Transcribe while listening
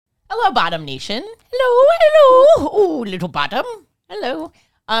Hello, Bottom Nation. Hello. Ooh, little Bottom. Hello.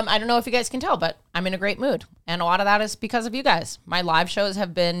 I don't know if you guys can tell, but I'm in a great mood. And a lot of that is because of you guys. My live shows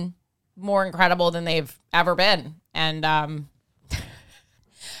have been more incredible than they've ever been. And I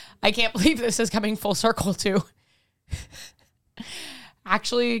can't believe this is coming full circle to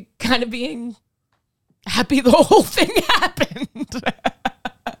actually kind of being happy the whole thing happened.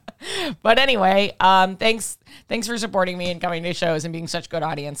 But anyway, thanks for supporting me and coming to shows and being such good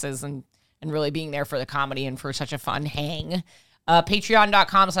audiences and really being there for the comedy and for such a fun hang.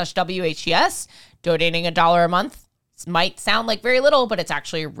 Patreon.com/WHES. Donating $1 a month might sound like very little, but it's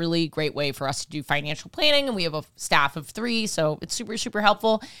actually a really great way for us to do financial planning. And we have a staff of 3, so it's super, super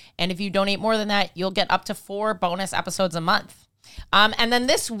helpful. And if you donate more than that, you'll get up to 4 bonus episodes a month. And then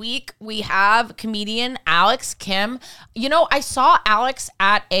this week we have comedian Alex Kim. You know, I saw Alex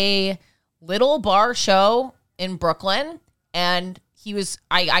at a little bar show in Brooklyn, and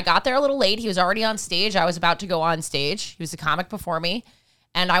I got there a little late. He was already on stage. I was about to go on stage. He was a comic before me.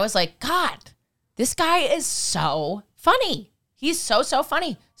 And I was like, God, this guy is so funny. He's so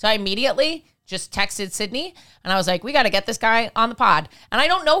funny. So I immediately just texted Sydney and I was like, we got to get this guy on the pod. And I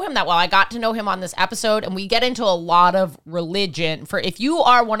don't know him that well. I got to know him on this episode, and we get into a lot of religion. For if you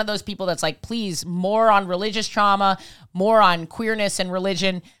are one of those people that's like, please, more on religious trauma, more on queerness and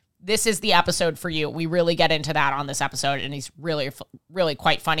religion, this is the episode for you. We really get into that on this episode, and he's really, really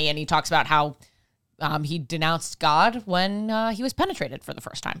quite funny. And he talks about how he denounced God when he was penetrated for the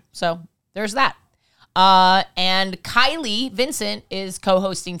first time. So there's that. And Kylie Vincent is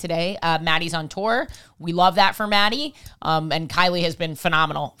co-hosting today. Maddie's on tour. We love that for Maddie. And Kylie has been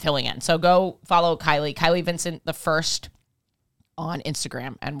phenomenal filling in. So go follow Kylie Vincent the first on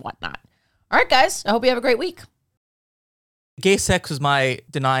Instagram and whatnot. All right, guys. I hope you have a great week. Gay sex was my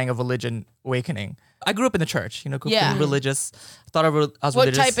denying of religion awakening. I grew up in the church, religious. Thought I was what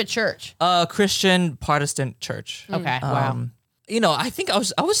religious. What type of church? Christian Protestant church. Okay. Wow. I think I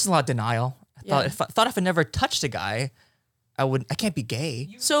was just a lot of denial. I thought if I never touched a guy, I can't be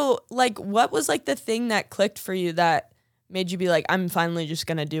gay. So, like, what was like the thing that clicked for you that made you be like, I'm finally just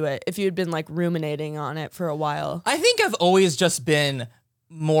gonna do it? If you had been like ruminating on it for a while. I think I've always just been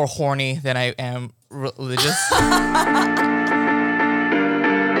more horny than I am religious.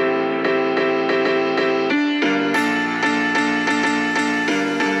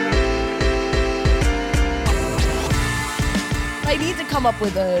 I need to come up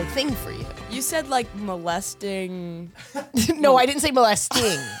with a thing for you. You said like molesting. No, I didn't say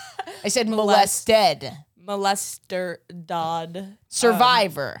molesting. I said molested. Molester dod.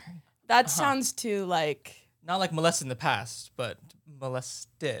 Survivor. That sounds too like. Not like molested in the past, but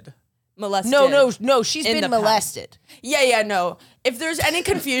molested. Molested. No, she's been molested. Yeah, no. If there's any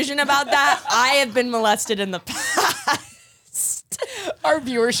confusion about that, I have been molested in the past. Our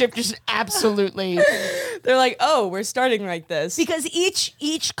viewership just absolutely. They're like, oh, we're starting like this. Because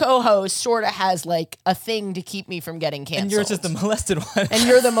each co-host sort of has like a thing to keep me from getting canceled. And yours is the molested one. And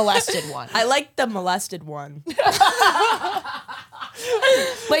you're the molested one. I like the molested one.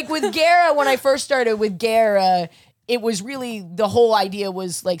 Like with Gara, when I first started with Gara, it was really, the whole idea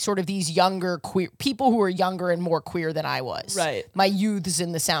was like sort of these younger queer people who were younger and more queer than I was. Right. My youths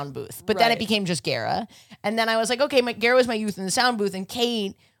in the sound booth. But then it became just Gara. And then I was like, okay, Gara was my youth in the sound booth, and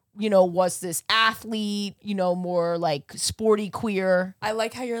Kate, was this athlete, more like sporty queer. I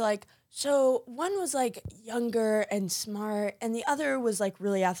like how you're like, so one was like younger and smart, and the other was like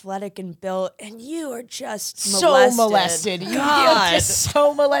really athletic and built, and you are just molested. So molested. You're just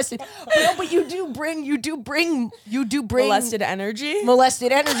so molested. But you do bring molested energy to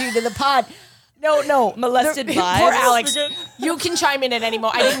the pod. No, molested vibes. Poor Alex. You can chime in at any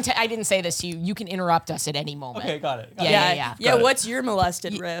moment. I didn't say this to you. You can interrupt us at any moment. Okay, got it. Yeah. What's your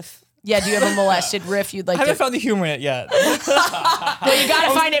molested riff? Yeah, do you have a molested riff you'd like to? I haven't found the humor in it yet. Well, you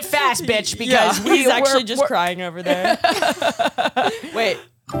gotta find it fast, bitch, because he's actually just crying over there. Wait.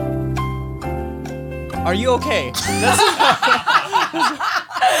 Are you okay?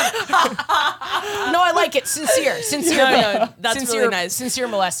 No, I like it. Sincere. No, that's sincere, really nice. Sincere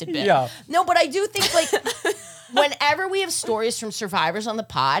molested bit. Yeah. No, but I do think like whenever we have stories from survivors on the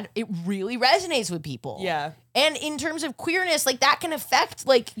pod, it really resonates with people. Yeah. And in terms of queerness, like that can affect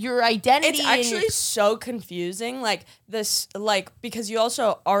like your identity. It's actually so confusing, like this, like because you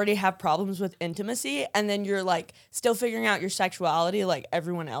also already have problems with intimacy, and then you're like still figuring out your sexuality like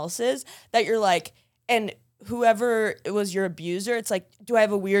everyone else is. That you're like, and whoever was your abuser, it's like, do I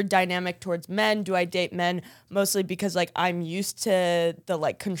have a weird dynamic towards men? Do I date men mostly because like I'm used to the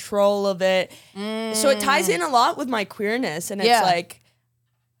like control of it? So it ties in a lot with my queerness, and it's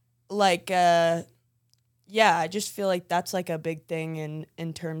Yeah, I just feel like that's like a big thing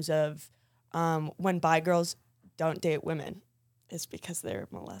in terms of when bi girls don't date women. It's because they're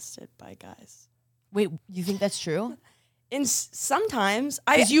molested by guys. Wait, you think that's true? Sometimes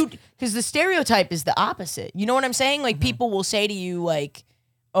because the stereotype is the opposite. You know what I'm saying? Like people will say to you like,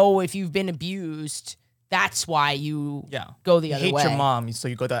 "Oh, if you've been abused, that's why you go the other way." Hate your mom, so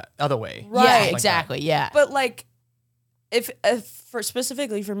you go the other way. Right. Yeah, Like exactly. Yeah. But like, if for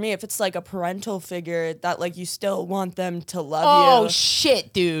specifically for me, if it's like a parental figure that like you still want them to love you. Oh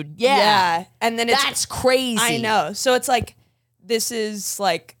shit, dude. Yeah. Yeah. And then that's crazy. I know. So it's like this is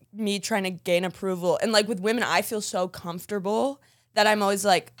like me trying to gain approval. And like with women, I feel so comfortable that I'm always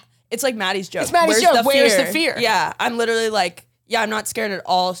like, it's like Maddie's joke. It's Maddie's joke. Where's the fear? Yeah. I'm literally like, yeah, I'm not scared at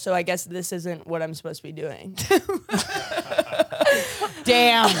all. So I guess this isn't what I'm supposed to be doing.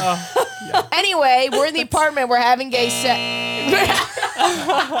 Damn. Anyway, we're in the apartment. We're having gay sex.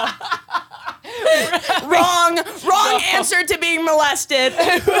 Wrong answer to being molested.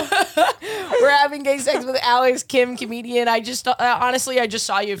 We're having gay sex with Alex Kim, comedian. I just honestly, I just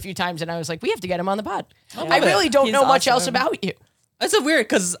saw you a few times, and I was like, we have to get him on the pod. I really don't He's know much else awesome. about you. That's so weird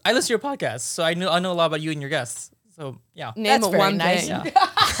because I listen to your podcast, so I know a lot about you and your guests. So yeah, Name That's very one nice. thing.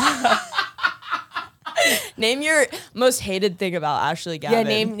 yeah. Name your most hated thing about Ashley Gavin.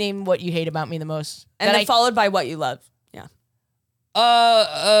 Yeah, name what you hate about me the most. And That then followed by what you love. Yeah.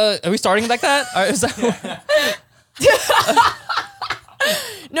 Are we starting like that? Is that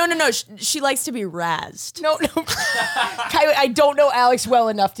No. She likes to be razzed. No. Kylie, I don't know Alex well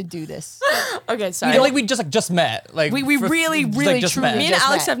enough to do this. Okay, sorry. I feel like we just met. Like We really, just, really, just truly met. Me and just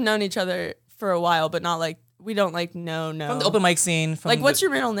Alex met. have known each other for a while, but not like we don't like know. From the open mic scene. From Like, the, what's your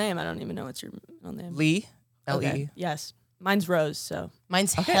middle name? I don't even know what's your middle name. Lee? L-E. Okay. Yes. Mine's Rose, so.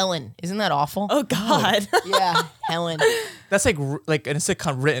 Mine's Helen. Isn't that awful? Oh, God. Yeah, Helen. That's like in a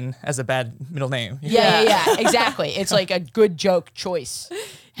sitcom written as a bad middle name. Yeah, exactly. It's like a good joke choice.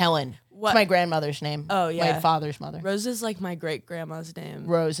 Helen. What? It's my grandmother's name. Oh, yeah. My father's mother. Rose is like my great-grandma's name.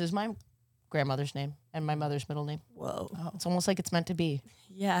 Rose is my grandmother's name and my mother's middle name. Whoa. It's almost like it's meant to be.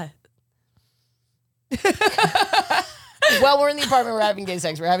 Yeah. Well, we're in the apartment. We're having gay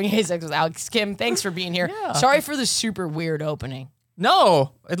sex. We're having gay sex with Alex Kim. Thanks for being here. Yeah. Sorry for the super weird opening.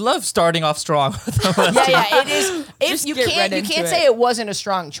 No, I love starting off strong. Yeah, it is. If Just you get can't, right you can't into say it. it wasn't a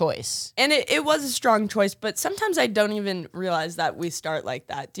strong choice. And it was a strong choice, but sometimes I don't even realize that we start like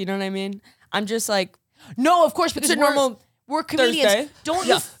that. Do you know what I mean? I'm just like, No, of course, because a normal we're comedians. Thursday. Don't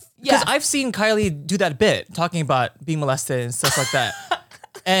Yeah, you? because I've seen Kylie do that bit talking about being molested and stuff like that.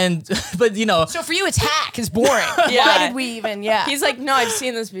 And but you know, So for you, it's hack. It's boring. Yeah. Why did we even? Yeah. he's like, no, I've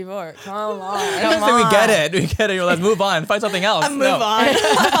seen this before. Come on. I think we get it. We get it. Let's move on. Find something else. Move on.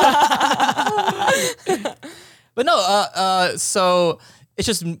 But no. So it's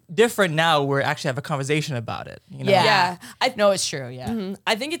just different now. We actually have a conversation about it. You know? Yeah. I No, it's true. Yeah.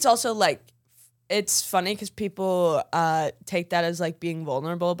 I think it's also like, it's funny because people take that as like being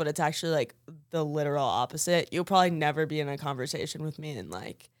vulnerable, but it's actually like the literal opposite. You'll probably never be in a conversation with me and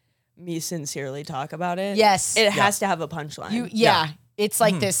like me sincerely talk about it. Yes. It has to have a punchline. Yeah. It's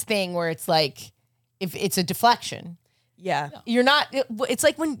like this thing where it's like, if it's a deflection, yeah. you're not. It's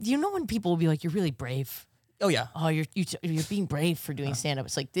like when when people will be like, "You're really brave." Oh yeah. Oh, you're being brave for doing stand up.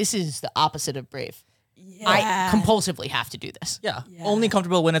 It's like this is the opposite of brave. Yeah. I compulsively have to do this. Yeah. Only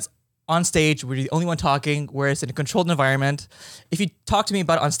comfortable when it's on stage. We're the only one talking. Whereas in a controlled environment, if you talk to me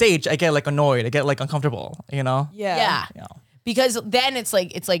about it on stage, I get like annoyed. I get like uncomfortable. You know. Yeah. Yeah. Because then it's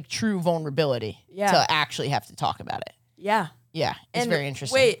like true vulnerability to actually have to talk about it. Yeah. Yeah, it's very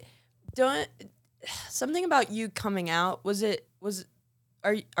interesting. Wait, something about you coming out,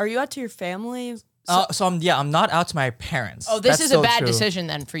 are you out to your family? So I'm not out to my parents. Oh, this That's is a so bad true. decision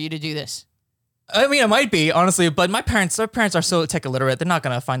then for you to do this. I mean, it might be honestly, but my parents are so tech illiterate. They're not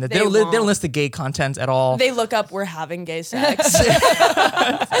gonna find it. They don't list the gay content at all. They look up we're having gay sex.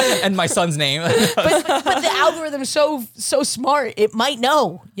 And my son's name. But the algorithm's so smart. It might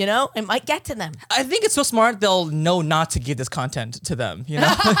know, it might get to them. I think it's so smart they'll know not to give this content to them. You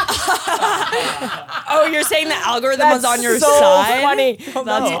know. Oh, you're saying the algorithm was on your so side? funny. That's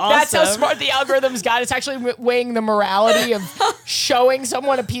That's how awesome. smart the algorithm's got. It's actually weighing the morality of showing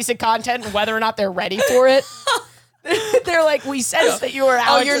someone a piece of content and whether or not they're ready for it. They're like, we sense that you are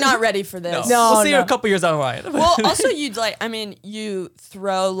out. Oh, you're not ready for this. No. We'll see you a couple years down the line. Well, also you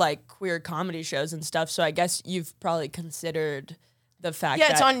throw like queer comedy shows and stuff, so I guess you've probably considered the fact Yeah,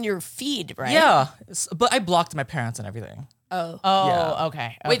 that it's on your feed, right? Yeah, but I blocked my parents and everything. Oh, Yeah.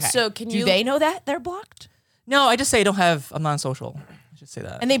 okay. Wait, so can Do you- they know that they're blocked? No, I just say I'm not social. I should say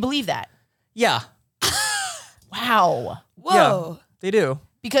that. And they believe that? yeah, Wow. Whoa. yeah, they do.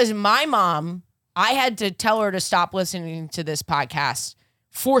 Because my mom I had to tell her to stop listening to this podcast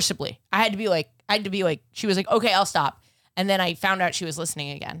forcibly. I had to be like, she was like, okay, I'll stop. And then I found out she was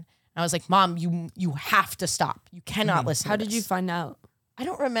listening again. And I was like, Mom, you have to stop. You cannot listen. How to did this. you find out? I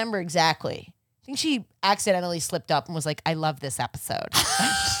don't remember exactly. I think she accidentally slipped up and was like, I love this episode.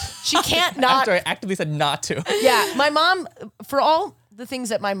 She can't not. After I actively said not to. Yeah, my mom, for all the things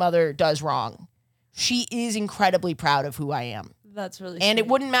that my mother does wrong, she is incredibly proud of who I am. That's really And it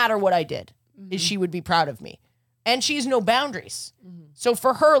wouldn't matter what I did, is she would be proud of me. And she has no boundaries. So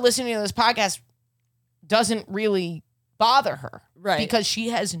for her, listening to this podcast doesn't really bother her. Right. Because she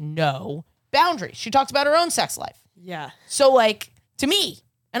has no boundaries. She talks about her own sex life. Yeah. So like, to me,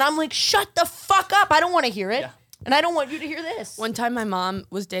 and I'm like, shut the fuck up. I don't want to hear it. Yeah. And I don't want you to hear this. One time my mom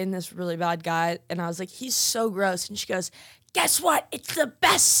was dating this really bad guy, and I was like, he's so gross. And she goes, guess what? It's the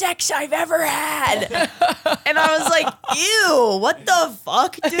best sex I've ever had. And I was like, ew, what the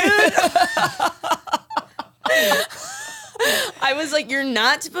fuck, dude? I was like, you're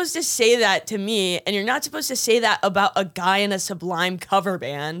not supposed to say that to me, and you're not supposed to say that about a guy in a Sublime cover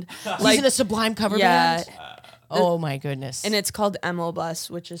band. He's in a Sublime cover band? Yeah. Oh my goodness. And it's called Bus,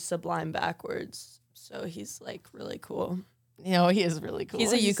 which is Sublime backwards. So he's like really cool. You know, he is really cool.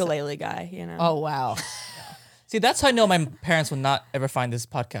 He's a ukulele guy, you know. Oh, wow. See, that's how I know my parents will not ever find this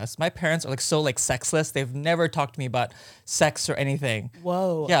podcast. My parents are like so like sexless. They've never talked to me about sex or anything.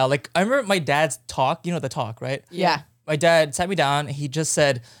 Whoa. Yeah, like I remember my dad's talk. You know the talk, right? Yeah. My dad sat me down. And he just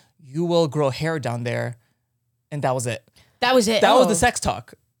said, "You will grow hair down there," and that was it. That was it. That was the sex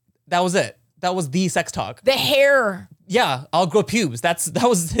talk. That was it. That was the sex talk. The hair. Yeah, I'll grow pubes. That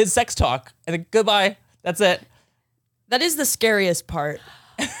was his sex talk. And then, goodbye. That's it. That is the scariest part.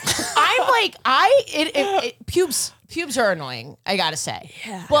 I'm like, pubes are annoying, I gotta say.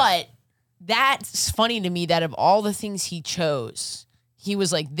 Yeah. But that's funny to me that of all the things he chose, he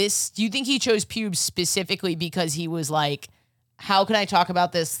was like, this, do you think he chose pubes specifically because he was like, how can I talk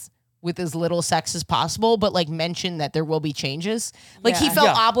about this with as little sex as possible, but like mention that there will be changes? Like he Yeah.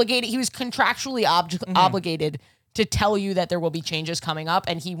 felt obligated, he was contractually obligated to tell you that there will be changes coming up,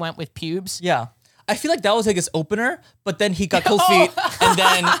 and he went with pubes. Yeah. I feel like that was like his opener, but then he got cold feet, and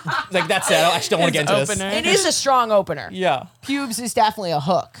then like that's it. I actually don't want to get into this. It is a strong opener. Yeah. Pubes is definitely a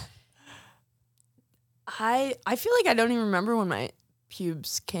hook. I feel like I don't even remember when my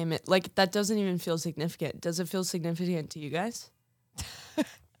pubes came in. Like, that doesn't even feel significant. Does it feel significant to you guys?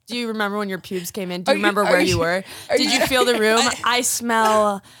 Do you remember when your pubes came in? Do you remember where you were? Did you feel the room? I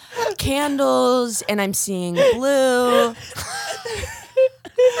smell candles and I'm seeing blue.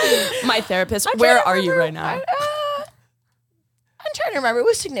 My therapist, where are you right now? I'm trying to remember. It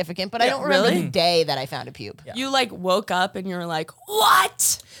was significant, but I don't remember really? the day that I found a pube. You like woke up and you're like,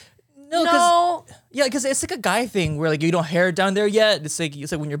 what? No. Yeah, because it's like a guy thing where like you don't hair down there yet. It's like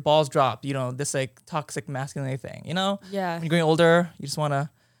when your balls drop, you know, this like toxic masculinity thing, you know? Yeah. When you're getting older, you just want to.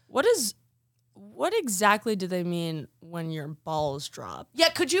 What exactly do they mean when your balls drop? Yeah,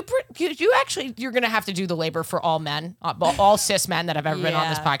 could you actually, you're going to have to do the labor for all men, all cis men that have ever been on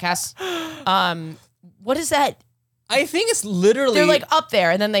this podcast. What is that? I think it's literally. They're like up there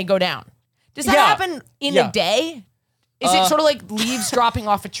and then they go down. Does that happen in a day? Is it sort of like leaves dropping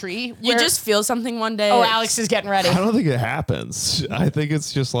off a tree? You just feel something one day. Oh, Alex is getting ready. I don't think it happens. I think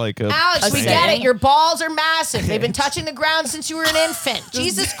it's just like a. Alex, we saying. get it. Your balls are massive. They've been touching the ground since you were an infant.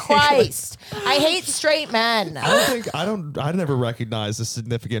 Jesus Christ. I hate straight men. I never recognized a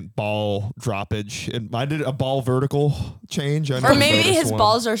significant ball droppage. And I did a ball vertical change. I Or never maybe noticed his one.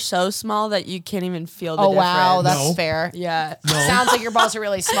 balls are so small that you can't even feel the Oh, difference. wow. That's No. fair. Yeah. Sounds like your balls are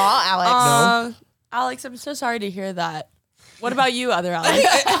really small, Alex. Alex, I'm so sorry to hear that. What about you, other Alex?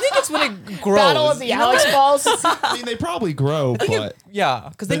 I think it's when it grows. Battle of the Alex balls. I mean, they probably grow, but Yeah,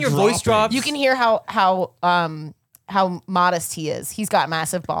 because then They're your voice dropping. drops. You can hear how modest he is. He's got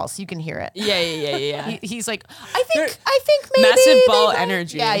massive balls. You can hear it. Yeah. He's like, I think maybe Massive they ball might-"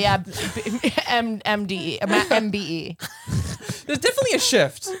 energy. Yeah. MDE, MBE. There's definitely a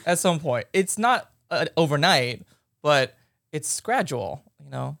shift at some point. It's not overnight, but it's gradual, you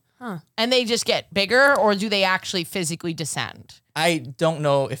know? And they just get bigger, or do they actually physically descend? I don't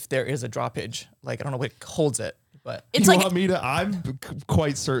know if there is a droppage. Like, I don't know what holds it, but It's you like, want me to? I'm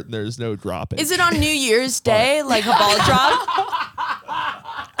quite certain there's no dropping. is it on New Year's Day, like a ball drop?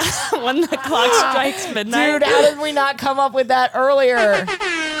 When the clock strikes midnight? Dude, how did we not come up with that earlier?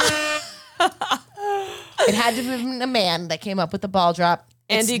 It had to have been a man that came up with the ball drop.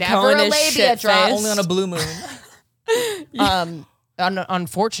 Andy it's never Cohen a is labia shit drop. faced. only on a blue moon. An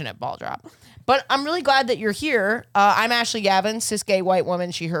unfortunate ball drop. But I'm really glad that you're here. I'm Ashley Gavin, cis gay white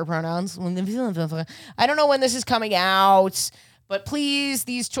woman, she, her pronouns. I don't know when this is coming out, But please,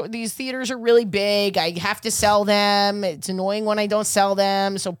 these theaters are really big. I have to sell them. It's annoying when I don't sell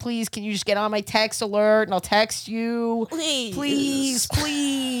them. So please, can you just get on my text alert and I'll text you? Please.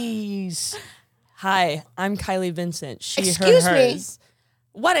 Hi, I'm Kylie Vincent. She, Excuse her, me. hers.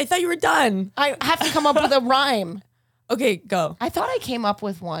 What? I thought you were done. I have to come up with a rhyme. Okay, go. I thought I came up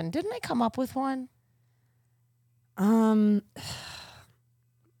with one. Didn't I come up with one?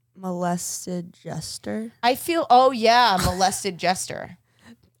 Molested jester. I feel, oh yeah, molested jester.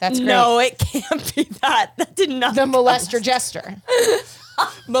 That's great. No, it can't be that. That did not. The molester jester.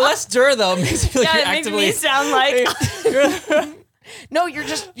 Molester though makes me feel like Yeah, you're it makes actively. me sound like. No,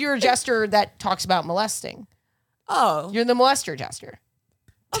 you're a jester that talks about molesting. Oh, You're the molester jester.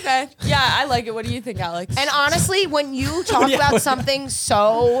 okay. Yeah, I like it. What do you think, Alex? And honestly, when you talk about something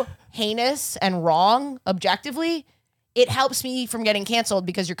so heinous and wrong objectively, it helps me from getting canceled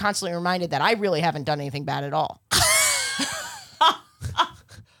because you're constantly reminded that I really haven't done anything bad at all.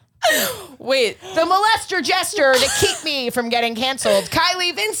 Wait. The molester jester to keep me from getting canceled,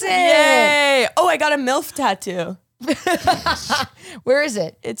 Kylie Vincent. Yay! Oh, I got a MILF tattoo. Where is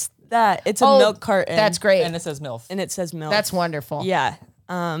it? It's that. It's a milk carton. That's great. And it says MILF. And it says MILF. That's wonderful. Yeah.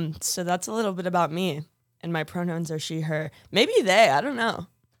 So that's a little bit about me. And my pronouns are she, her. Maybe they. I don't know.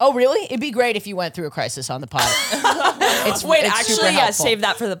 Oh, really? It'd be great if you went through a crisis on the pod. It's Wait, super actually, yeah, helpful. save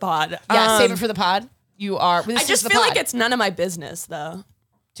that for the pod. Yeah, save it for the pod. You are. I just feel like it's none of my business, though.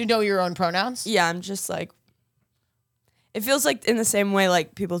 to know your own pronouns. Yeah, I'm just like, it feels like in the same way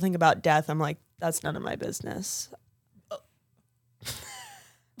like people think about death. I'm like, that's none of my business.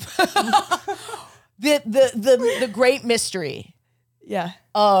 The great mystery Yeah.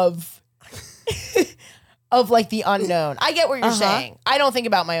 of like the unknown. I get what you're saying. I don't think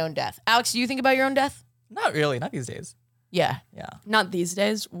about my own death. Alex, do you think about your own death? Not really. Not these days. Yeah. Yeah. Not these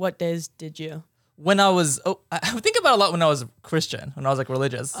days. What days did you? When I was, I would think about it a lot when I was Christian, when I was like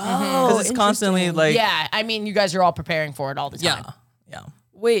religious. Oh, Because it's constantly like, Yeah. I mean, you guys are all preparing for it all the time. yeah.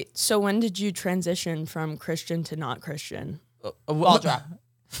 Wait, so when did you transition from Christian to not Christian? Ball drop.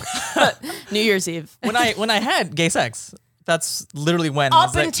 New Year's Eve. When I had gay sex, that's literally when. Up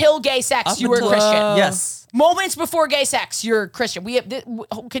it's like- until gay sex, up you were until- Christian. Yes. Moments before gay sex, you're Christian.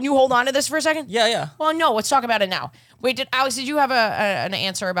 Can you hold on to this for a second? Yeah. Well, no. Let's talk about it now. Wait, Alex? Did you have an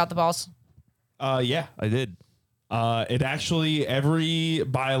answer about the balls? Yeah, I did. It actually, every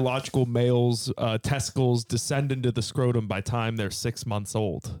biological male's testicles descend into the scrotum by time they're 6 months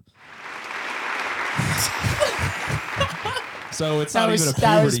old. So it's not even a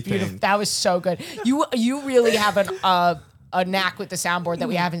puberty thing. That was so good. You really have a knack with the soundboard that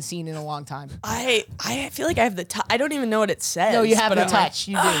we haven't seen in a long time. I feel like I have the touch. I don't even know what it says. No, you have but the I'm like, touch.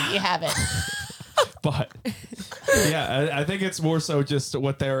 You do. You have it. But yeah, I think it's more so just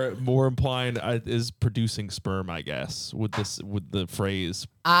what they're more implying is producing sperm, I guess, with the phrase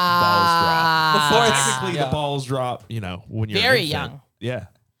balls drop. Before it's Technically, yeah. the balls drop, when you're an Very infant. young. Yeah.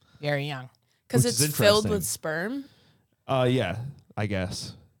 Very young. because Which is it's filled interesting. with sperm. Yeah, I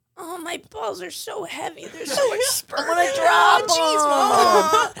guess. Oh, my balls are so heavy. There's so much sperm. I'm gonna drop them.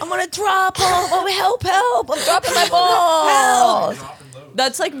 I'm gonna drop them. Oh, help. I'm dropping my balls.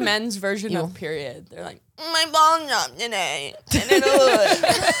 That's like men's version of period. They're like, my ball dropped today.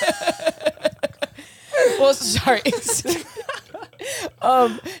 Well, sorry.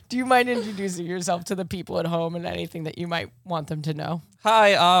 Do you mind introducing yourself to the people at home and anything that you might want them to know?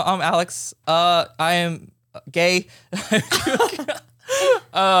 Hi, I'm Alex. I am gay.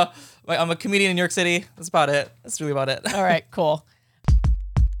 I'm a comedian in New York City. That's about it. That's really about it. All right, cool.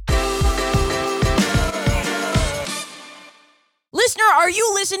 Listener, are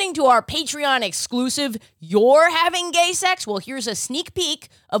you listening to our Patreon exclusive You're Having Gay Sex? Well, here's a sneak peek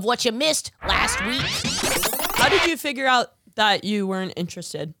of what you missed last week. How did you figure out that you weren't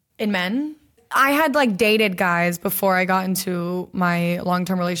interested? In men. I had dated guys before I got into my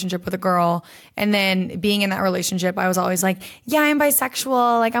long-term relationship with a girl. And then being in that relationship, I was always like, yeah, I'm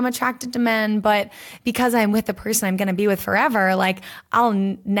bisexual. I'm attracted to men. But because I'm with the person I'm going to be with forever, I'll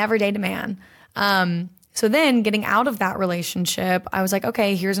never date a man. So then getting out of that relationship, I was like,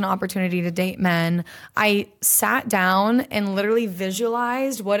 okay, here's an opportunity to date men. I sat down and literally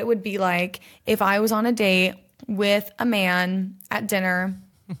visualized what it would be like if I was on a date with a man at dinner.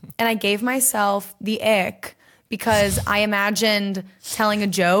 And I gave myself the ick because I imagined telling a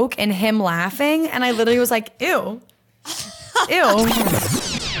joke and him laughing. And I literally was like, ew. Ew.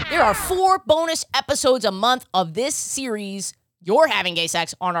 There are 4 bonus episodes a month of this series, You're Having Gay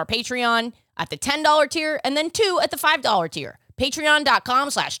Sex, on our Patreon at the $10 tier and then 2 at the $5 tier.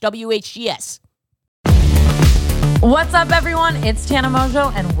 Patreon.com/WHGS. What's up, everyone? It's Tana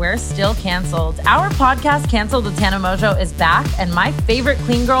Mojo, and we're still canceled. Our podcast, Canceled with Tana Mojo, is back, and my favorite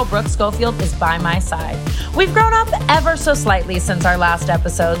clean girl, Brooke Schofield, is by my side. We've grown up ever so slightly since our last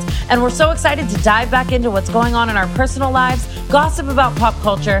episodes, and we're so excited to dive back into what's going on in our personal lives, gossip about pop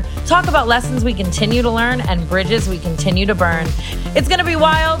culture, talk about lessons we continue to learn, and bridges we continue to burn. It's going to be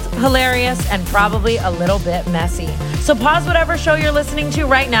wild, hilarious, and probably a little bit messy. So pause whatever show you're listening to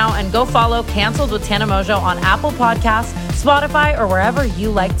right now and go follow Canceled with Tana Mojo on Apple Podcasts, Spotify, or wherever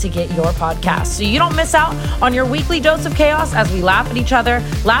you like to get your podcasts, so you don't miss out on your weekly dose of chaos as we laugh at each other,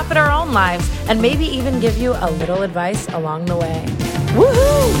 laugh at our own lives, and maybe even give you a little advice along the way.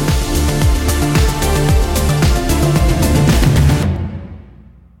 Woohoo!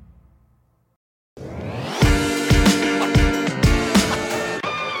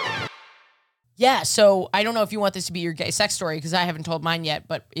 Yeah, so I don't know if you want this to be your gay sex story because I haven't told mine yet,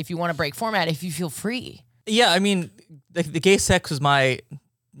 but if you want to break format, if you feel free. Yeah, I mean, the gay sex was my,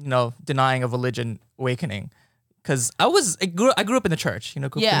 denying of religion awakening. Because I grew up in the church, grew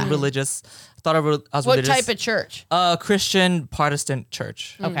up religious. I thought I was what religious. What type of church? Christian Protestant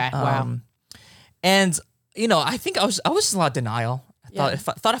church. Okay, wow. And, I think I was just a lot of denial. I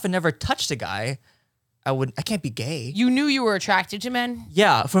thought if I never touched a guy, I can't be gay. You knew you were attracted to men?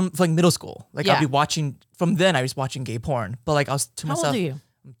 Yeah, from middle school. I'd be watching, from then I was watching gay porn. But I was to myself. How old are you?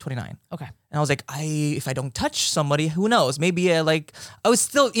 I'm 29. Okay. And I was like, if I don't touch somebody, who knows? Maybe I was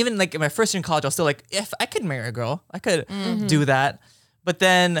still, even in my first year in college, I was still like, if I could marry a girl, I could do that. But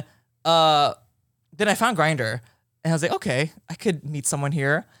then I found Grindr and I was like, okay, I could meet someone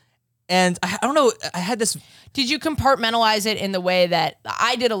here. And I don't know, I had this. Did you compartmentalize it in the way that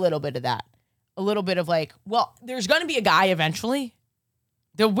I did a little bit of that? A little bit of there's going to be a guy eventually.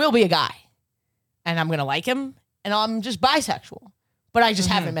 There will be a guy. And I'm going to like him. And I'm just bisexual. But I just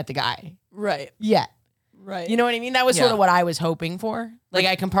haven't met the guy. Right. Yet. Right. You know what I mean? That was sort of what I was hoping for.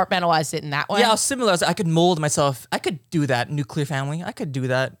 I compartmentalized it in that way. Yeah, I was similar. I could mold myself. I could do that. Nuclear family. I could do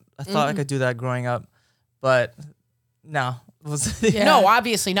that. I thought I could do that growing up. But no. No,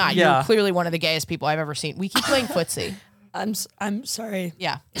 obviously not. Yeah. You're clearly one of the gayest people I've ever seen. We keep playing footsie. I'm sorry.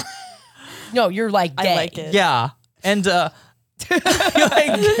 Yeah. No, you're gay. I like it. Yeah. And you're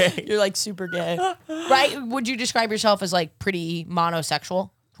gay. You're super gay. Right? Would you describe yourself as pretty monosexual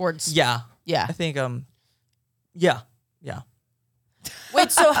towards? Yeah. Yeah. I think yeah.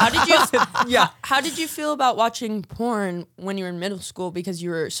 Wait, so how did you Yeah. how did you feel about watching porn when you were in middle school because you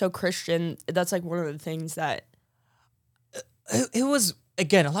were so Christian? That's one of the things that It was,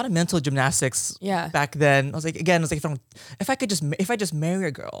 again, a lot of mental gymnastics back then. I was like, if I just marry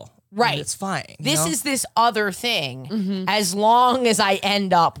a girl, right, it's fine. This is this other thing as long as I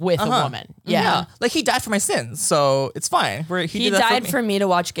end up with a woman. Yeah. He died for my sins, so it's fine. He died for me to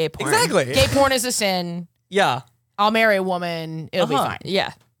watch gay porn. Exactly. Gay porn is a sin. Yeah. I'll marry a woman. It'll be fine.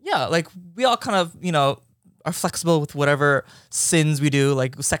 Yeah. Yeah. We all kind of, are flexible with whatever sins we do,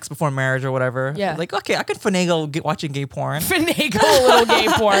 like sex before marriage or whatever. Yeah. Okay, I could finagle watching gay porn. Finagle a little gay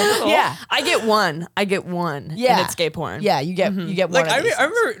porn. Yeah. I get one. Yeah. And it's gay porn. Yeah, you get one. I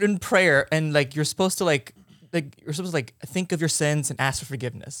remember in prayer and you're supposed to think of your sins and ask for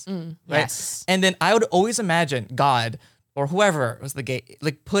forgiveness. Right? Yes. And then I would always imagine God or whoever was the gay,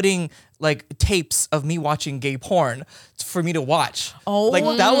 putting tapes of me watching gay porn for me to watch. Oh,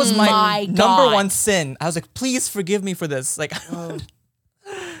 that was my God. number one sin. I was like, please forgive me for this.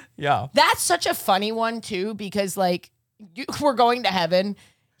 Yeah. That's such a funny one too, because we're going to heaven.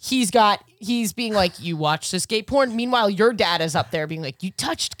 He's being like, you watch this gay porn. Meanwhile, your dad is up there being like, you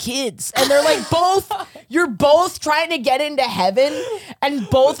touched kids. And they're you're both trying to get into heaven. And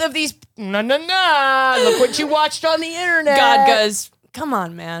both of these, no. Look what you watched on the internet. God goes, come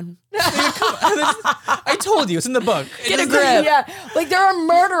on, man. I told you, it's in the book. Get a grip. Yeah. There are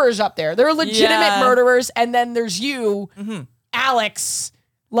murderers up there. There are legitimate murderers. And then there's you, Alex,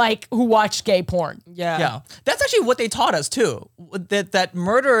 who watched gay porn. Yeah. Yeah. That's actually what they taught us too. That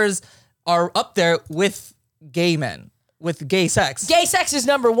murderers are up there with gay men, with gay sex. Gay sex is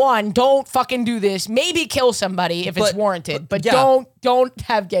number one. Don't fucking do this. Maybe kill somebody if it's warranted, but yeah. don't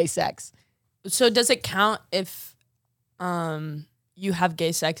have gay sex. So does it count if you have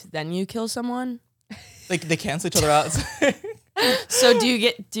gay sex then you kill someone? They cancel each other out. So do you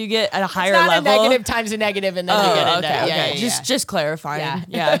get at a higher it's not level? a negative times a negative, and then you get into okay. Yeah. Just clarifying.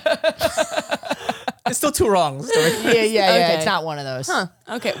 Yeah. It's still two wrongs. Yeah. It's not one of those. Huh.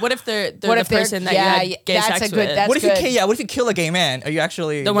 Okay. What if they're What the if they're- person that yeah, you had gay that's sex a good- with? that's What if good. what if you kill a gay man? Are you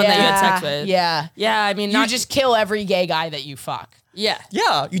actually The one that you had sex with? Yeah. Yeah. I mean, You not just kill every gay guy that you fuck. Yeah.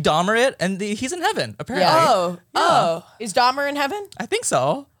 Yeah, you Dahmer it, and he's in heaven apparently. Oh. Is Dahmer in heaven? I think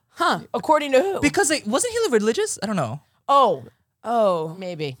so. According to who? Because like, wasn't he religious? I don't know. Oh,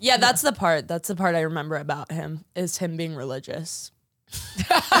 Maybe. yeah. That's the part. That's the part I remember about him is him being religious.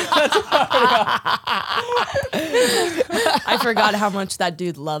 I forgot how much that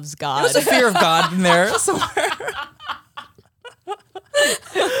dude loves God. There's a fear of God in there somewhere.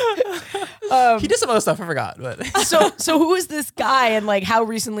 He did some other stuff. I forgot, but So who is this guy, and like how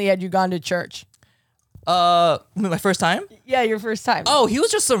recently had you gone to church? my first time. Yeah, your first time. Oh, he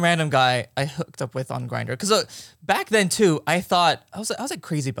was just some random guy I hooked up with on Grindr. Because back then too, I thought I was like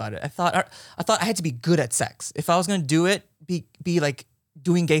crazy about it. I thought I had to be good at sex. If I was gonna do it, be like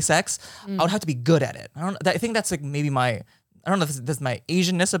doing gay sex, I would have to be good at it. I think that's like maybe my. I don't know if that's my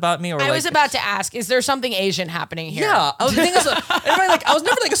Asianness about me or I was about to ask, is there something Asian happening here? Yeah, the thing is, I was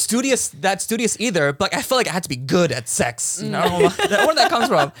never like that studious either. But like, I felt like I had to be good at sex. You know, I don't know where that comes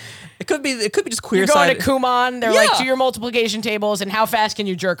from. It could be just queer You're going side. to Kumon, they're like, do your multiplication tables, and how fast can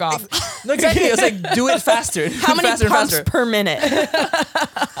you jerk off? No, exactly. It was like, do it faster. How many faster pumps faster. per minute?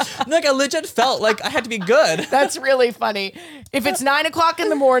 Like, I legit felt like I had to be good. That's really funny. If it's 9 o'clock in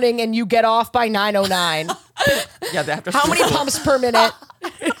the morning and you get off by 9:09, Yeah, they have to. how many pumps per minute?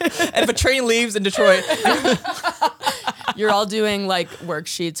 And if a train leaves in Detroit, You're all doing like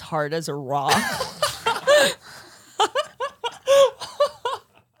worksheets hard as a rock.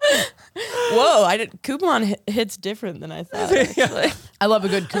 Whoa, Kumon hits different than I thought. Actually. I love a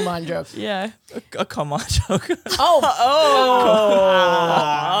good Kumon joke. Yeah. a come on joke. Oh,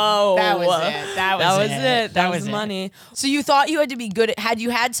 Oh, that was it. That was it. That was money. So you thought you had to be good at, had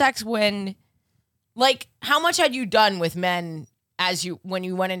you had sex when, like, how much had you done with men when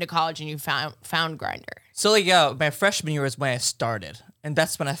you went into college and you found Grindr? So like, yeah, my freshman year was when I started, and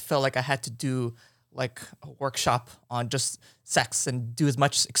that's when I felt like I had to do like a workshop on just sex and do as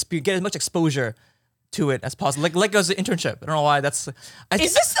much get as much exposure to it as possible. Like it was an internship. I don't know why. Is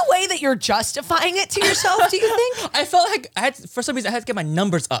this the way that you're justifying it to yourself, do you think? I felt like for some reason I had to get my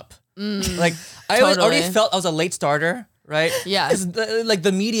numbers up. Like I Totally. already felt I was a late starter, right? Yeah. Because like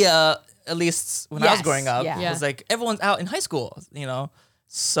the media, at least when I was Yes, growing up, yeah. was like everyone's out in high school, you know.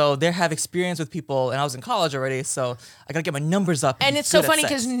 So they have experience with people, and I was in college already, so I gotta get my numbers up. And be it's so good at funny sex.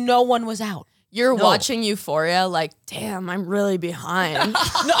 because no one was out. You're No. watching Euphoria like, damn, I'm really behind.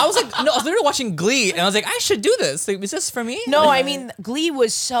 I was literally watching Glee, and I was like, I should do this. Like, is this for me? No, I mean, Glee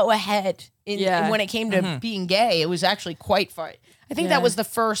was so ahead Yeah. when it came to being gay. It was actually quite fun. I think that was the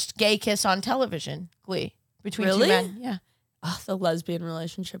first gay kiss on television, Glee, between two Really? men. Yeah. Oh, the lesbian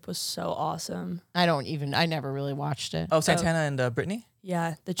relationship was so awesome. I never really watched it. Oh, Santana and Brittany.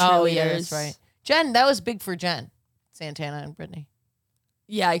 Yeah, the cheerleaders. Oh, yeah, that's right. Jen, that was big for Jen. Santana and Brittany.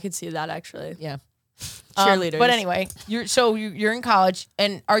 Yeah, I could see that actually. Yeah. Cheerleaders. But anyway, you're in college,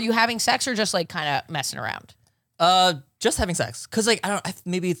 and are you having sex or just like kind of messing around? Just having sex, cause like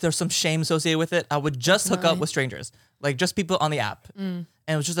maybe there's some shame associated with it. I would just hook up with strangers, like just people on the app, and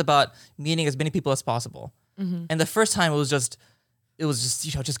it was just about meeting as many people as possible. And the first time it was just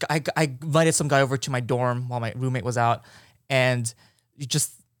I invited some guy over to my dorm while my roommate was out, and he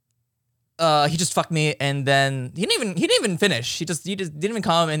just fucked me, and then he didn't even finish. He just didn't even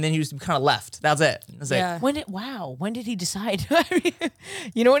come, and then he just kind of left. That was it. I was like, Yeah. When did he decide? I mean,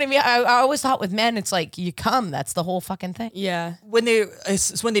 you know what I mean? I always thought with men, it's like you come, that's the whole fucking thing. Yeah.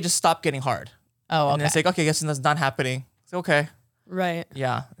 it's when they just stop getting hard. Oh, And okay. it's like, okay, I guess that's not happening. It's okay. Right.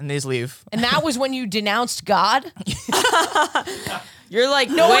 Yeah. And they just leave. And that was when you denounced God? You're like,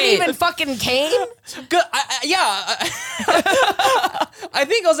 No one wait. even fucking came? Good. I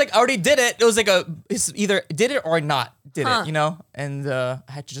think I was like, I already did it. It was like it's either did it or not did it, you know? And I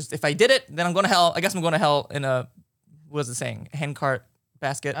had to if I did it, then I'm going to hell. I guess I'm going to hell in what was it saying? Handcart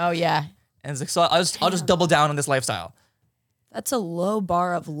basket. Oh, yeah. And it's like, so I'll just double down on this lifestyle. That's a low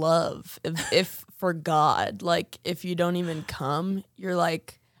bar of love. If for God, like if you don't even come, you're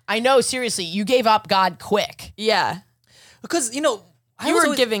like, I know, seriously, you gave up God quick. yeah. Because, you know, You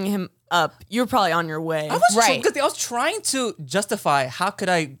were giving him up. You were probably on your way. I was Right. because I was trying to justify how could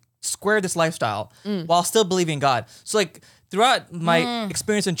I square this lifestyle while still believing in God. So like throughout my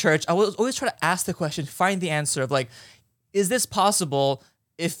experience in church, I was always trying to ask the question, find the answer of like, is this possible?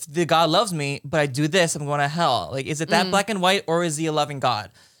 If the God loves me, but I do this, I'm going to hell. Like, is it that black and white, or is he a loving God?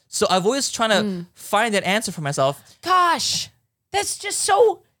 So I've always trying to find that answer for myself. Gosh, that's just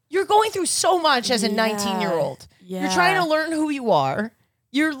so, you're going through so much as a 19-year-old. Yeah. You're trying to learn who you are.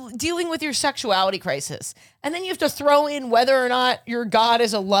 You're dealing with your sexuality crisis. And then you have to throw in whether or not your God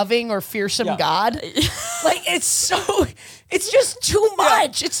is a loving or fearsome God. Like, it's just too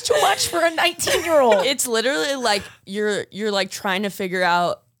much. It's too much for a 19-year-old. It's literally like you're like trying to figure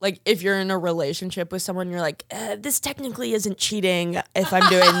out like if you're in a relationship with someone, you're like, this technically isn't cheating if I'm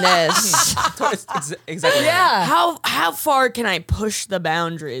doing this. Exactly. Yeah. How far can I push the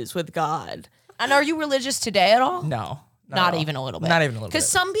boundaries with God? And are you religious today at all? No. Not even a little bit. Not even a little bit. Because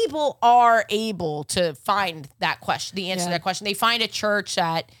some people are able to find that question, the answer to that question. They find a church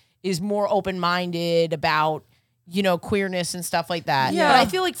that is more open-minded about, queerness and stuff like that. Yeah. But I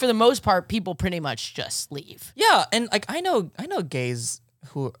feel like for the most part, people pretty much just leave. Yeah, and like I know gays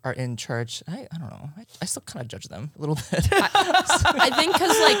who are in church. I don't know. I still kind of judge them a little bit. I think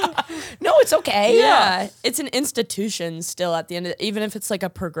because No, it's okay. yeah, it's an institution still at the end of even if it's like a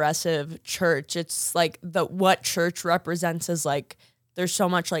progressive church, it's like what church represents is like there's so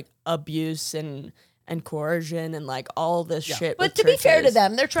much like abuse and coercion and like all this shit. But with to be fair to churches.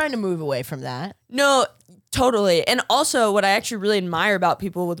 them, they're trying to move away from that. No, totally. And also what I actually really admire about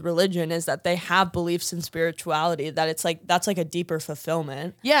people with religion is that they have beliefs in spirituality, that it's like that's like a deeper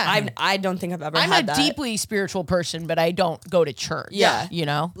fulfillment. Yeah. I don't think I've ever I'm had a that. deeply spiritual person, but I don't go to church. Yeah.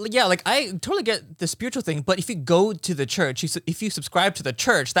 Yeah, like I totally get the spiritual thing, but if you go to the church, if you subscribe to the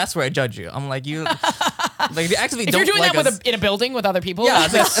church, that's where I judge you. I'm like you, like you actively If don't you're doing like that us. in a building with other people, Yeah,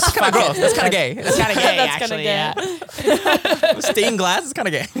 that's kind of gross. That's kind of gay. That's kind of gay, That's actually. kinda Yeah. Stained glass is kind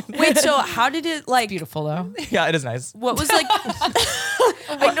of gay. Wait, so how did it like Beautiful, though. Yeah, it is nice. what was like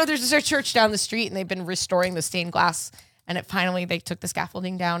I know there's a church down the street, and they've been restoring the stained glass, and they took the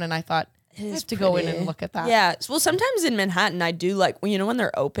scaffolding down, and I thought, I have to go in and look at that. Yeah. Well, sometimes in Manhattan, I do like when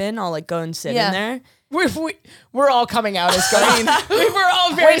they're open, I'll like go and sit in there. We're all coming out as going. We're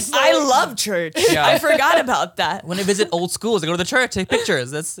all very. I love church. Yeah. I forgot about that. When I visit old schools, I go to the church, take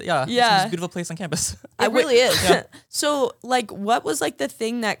pictures. It's the most beautiful place on campus. It really is. So, like, what was like the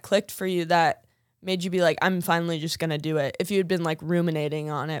thing that clicked for you that made you be like, I'm finally just gonna do it? If you had been like ruminating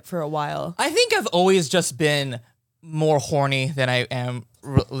on it for a while. I think I've always just been more horny than I am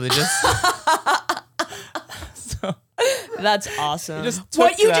religious. So That's awesome.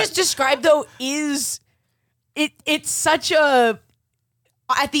 What you just described, though, is it's such a.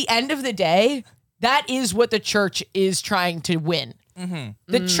 At the end of the day, that is what the church is trying to win.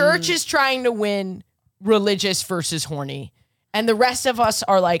 The church is trying to win religious versus horny, and the rest of us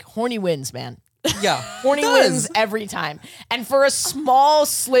are like horny wins, man. yeah, Horny wins every time. And for a small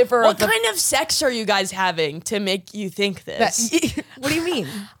sliver What of the kind of sex are you guys having to make you think this? what do you mean?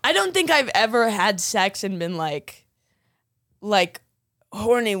 I don't think I've ever had sex and been like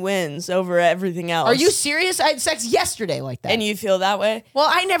horny wins over everything else. Are you serious? I had sex yesterday like that. And you feel that way? well,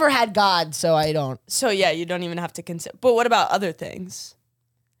 I never had God, so I don't. So yeah, you don't even have to consider. But what about other things?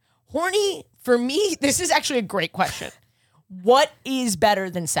 Horny, for me, this is actually a great question. What is better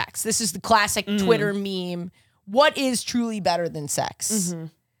than sex? This is the classic Twitter meme. What is truly better than sex?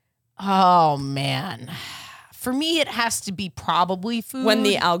 Oh, man. For me, it has to be probably food. When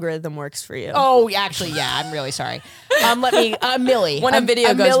the algorithm works for you. Oh, actually, yeah. I'm really sorry. Let me a milli. When a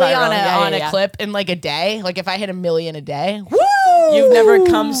video goes milli viral. on a Yeah, on yeah. a clip in like a day. Like if I hit 1 million a day, woo! You've never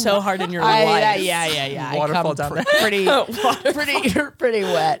come so hard in your life. Yeah. Waterfall I come down there. pretty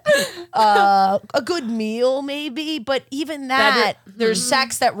wet. A good meal maybe, but even that, there's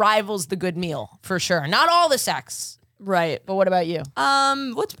sex that rivals the good meal for sure. Not all the sex, Right. but what about you?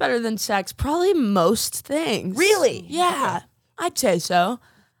 What's better than sex? Probably most things. Really? Yeah. I'd say so.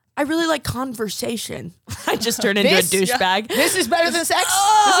 I really like conversation. I just turned into This? a douchebag. This is better than sex?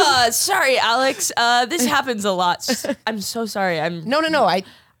 Sorry, Alex. This happens a lot. I'm so sorry. No.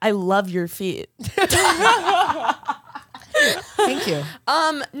 I love your feet. Thank you.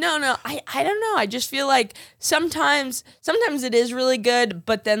 No. I don't know. I just feel like sometimes it is really good,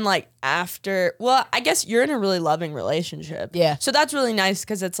 but then like after, well, I guess you're in a really loving relationship. Yeah. So that's really nice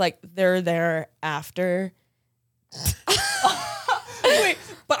because it's like they're there after. Wait,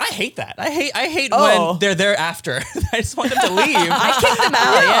 but I hate that. I hate Oh. when they're there after. I just want them to leave. I kick them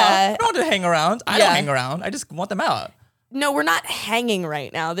out. Yeah. I don't want to hang around. I Yeah. don't hang around. I just want them out. No, we're not hanging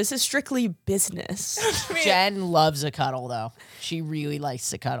right now. This is strictly business. Jen loves a cuddle though. She really likes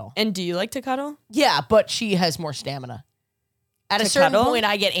to cuddle. And do you like to cuddle? Yeah, but she has more stamina. At a To certain cuddle? point,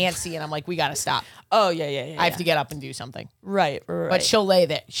 I get antsy and I'm like, we got to stop. Oh, yeah. I have to get up and do something. Right. But she'll lay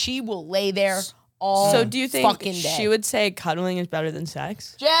there. She will lay there all So do you think fucking day. she would say cuddling is better than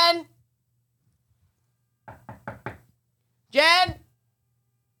sex? Jen?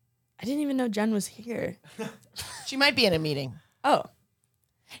 I didn't even know Jen was here. She might be in a meeting. Oh.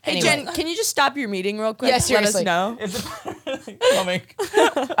 Hey, Anyway. Jen, can you just stop your meeting real quick? Yeah, Let us seriously. know. Coming.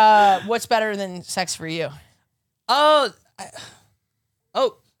 What's better than sex for you? Oh.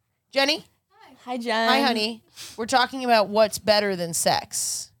 Jenny? Hi, Jen. Hi, honey. We're talking about what's better than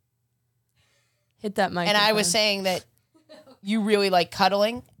sex. Hit that microphone. And I was saying that you really like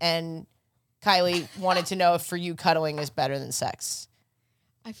cuddling, and Kylie wanted to know if for you cuddling is better than sex.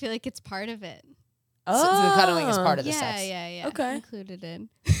 I feel like it's part of it. So the cuddling is part of the Yeah, sex. yeah. Okay. Included in.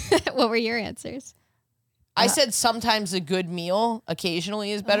 What were your answers? I said sometimes a good meal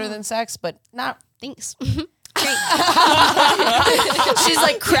occasionally is better than sex, but not. Thanks. She's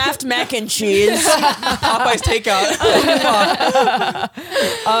like Kraft mac and cheese. Popeye's takeout.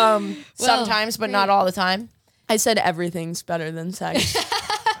 Sometimes, but not all the time. I said everything's better than sex.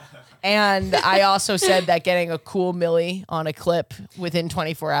 And I also said that getting a cool Millie on a clip within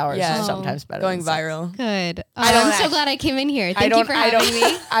 24 hours Yeah. is sometimes better. Going than sex. viral. Good. I don't I'm so act- glad I came in here. I Thank you don't. for I having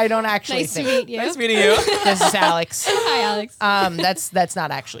don't. me. I don't actually Nice to think. meet you. Nice meeting you. This is Alex. Hi, Alex. That's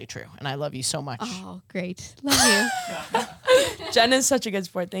not actually true, and I love you so much. Oh, great. Love you. Jen is such a good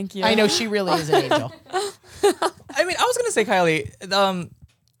sport. Thank you. I know she really is an angel. I mean, I was gonna say, Kylie,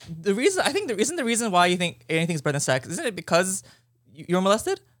 the reason why you think anything's better than sex isn't it because you were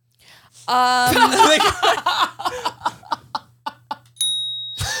molested? Like,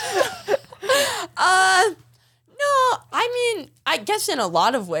 No, I mean, I guess in a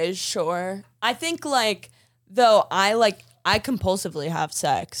lot of ways, sure. I think like though I compulsively have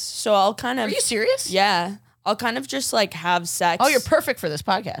sex, so I'll kind of. Are you serious? Yeah, I'll kind of just like have sex. Oh, you're perfect for this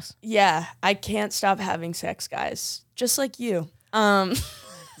podcast. Yeah, I can't stop having sex, guys. Just like you. No,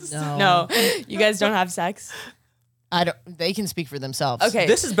 you guys don't have sex. I don't. They can speak for themselves. Okay,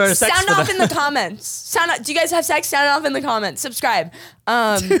 This is better sex Sound for off them. in the comments. Sound. Do you guys have sex? Sound off in the comments. Subscribe.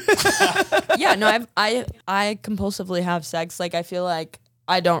 Yeah, no, I compulsively have sex. Like I feel like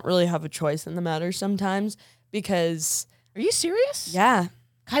I don't really have a choice in the matter sometimes because Are you serious? yeah.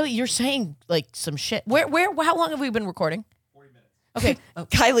 Kylie, you're saying like some shit. Where? How long have we been recording? 40 minutes. Okay,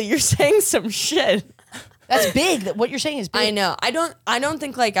 Kylie, you're saying some shit. that's big. What you're saying is big. I know. I don't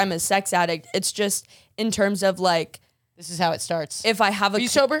think like I'm a sex addict. It's just in terms of like This is how it starts. if I have a Are you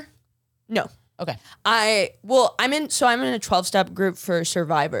sober? no. Okay. I'm in a 12-step group for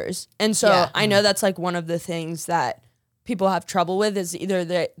survivors. And so Yeah. I know that's like one of the things that people have trouble with is either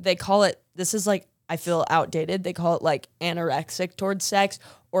they call it, this is like, I feel outdated. They call it like anorexic towards sex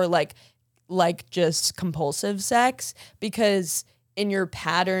or like just compulsive sex because in your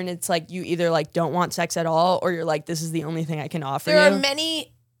pattern, it's like you either like don't want sex at all or you're like, this is the only thing I can offer There you. are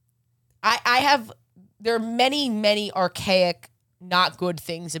many. There are many archaic, not good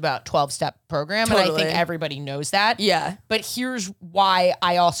things about 12-step program, and I Totally. think everybody knows that. Yeah. But here's why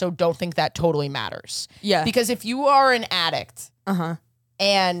I also don't think that totally matters. Yeah. Because if you are an addict Uh-huh.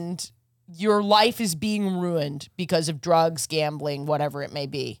 and your life is being ruined because of drugs, gambling, whatever it may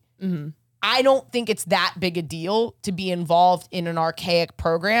be, Mm-hmm. I don't think it's that big a deal to be involved in an archaic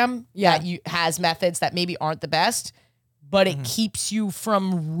program Yeah. that has methods that maybe aren't the best, but it keeps you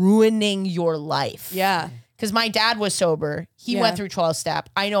from ruining your life. Yeah. Because my dad was sober. He Yeah. went through 12-step.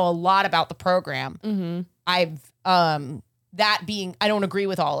 I know a lot about the program. Mm-hmm. I don't agree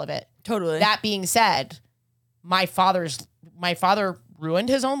with all of it. Totally. That being said, my father ruined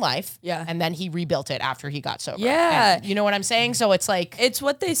his own life. Yeah. And then he rebuilt it after he got sober. Yeah. And you know what I'm saying? So it's like It's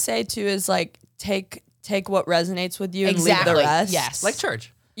what they say too is like take what resonates with you and exactly. leave the rest. Yes. like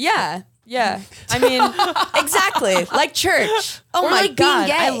church. Yeah. Yeah. I mean, exactly. Like church. Oh Or my like being God.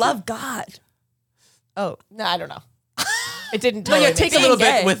 gay. I love God. Oh. no, I don't know. It didn't No, totally yeah, take a make little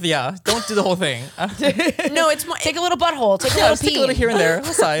gay. bit with don't do the whole thing. No, it's more Take a little butthole. Take a Yeah, little just take a little pee. here and there.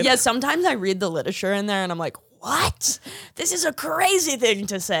 Aside. yeah, sometimes I read the literature in there and I'm like, what? This is a crazy thing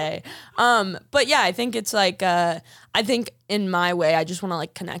to say. But yeah, I think it's like I think in my way, I just want to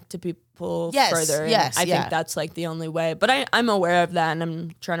like connect to people Yes, further. And yes, I yeah. think that's like the only way. But I'm aware of that and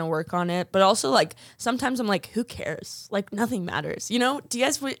I'm trying to work on it. But also like sometimes I'm like, who cares? Like nothing matters. You know? Do you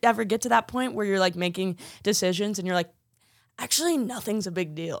guys ever get to that point where you're like making decisions and you're like, actually nothing's a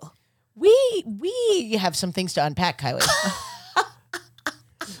big deal? We have some things to unpack, Kylie.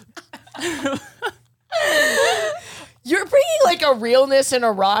 You're bringing like a realness and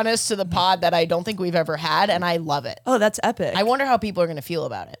a rawness to the pod that I don't think we've ever had, and I love it. Oh, that's epic. I wonder how people are going to feel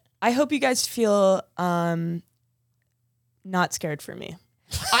about it. I hope you guys feel not scared for me.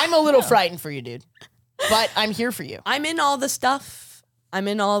 I'm a little frightened for you, dude, but I'm here for you. I'm in all the stuff. I'm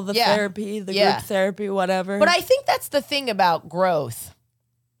in all the Yeah. therapy, the Yeah. group therapy, whatever. But I think that's the thing about growth.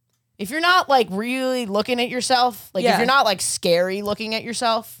 If you're not like really looking at yourself, like if Yeah. you're not like scary looking at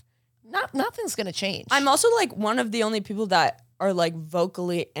yourself, nothing's going to change. I'm also like one of the only people that are like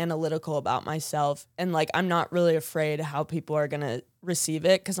vocally analytical about myself. And like, I'm not really afraid how people are going to receive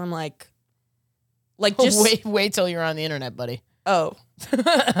it. Cause I'm like just, wait till you're on the internet, buddy. oh, but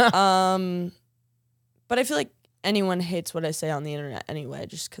I feel like anyone hates what I say on the internet anyway,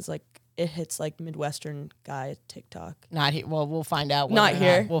 just cause like it hits like Midwestern guy TikTok. Not here. Well, we'll find out. Not whether or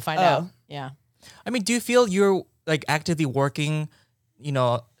here? We'll find Oh. out. Yeah. I mean, do you feel you're like actively working,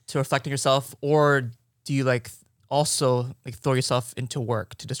 to reflect on yourself, or do you like also like throw yourself into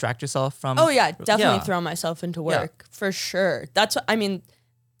work to distract yourself from? Oh yeah, definitely Yeah. throw myself into Yeah. work for sure. That's what I mean.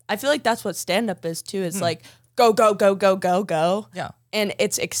 I feel like that's what stand up is too. It's like go go go go go go. Yeah. And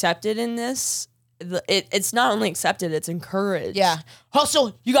it's accepted in this. It's not only accepted, it's encouraged. Yeah.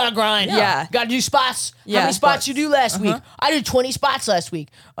 Hustle. You got to grind. Yeah. Got to do spots. Yeah. How many spots you do last week? I did 20 spots last week.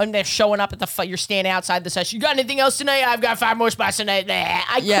 And they're showing up at the you're standing outside the session. You got anything else tonight? I've got 5 more spots tonight. Nah,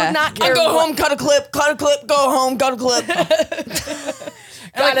 I could not care. I go home, cut a clip, go home, cut a clip.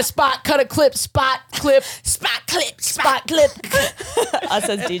 Got a spot, cut a clip, spot clip, Spot clip, spot clip. Us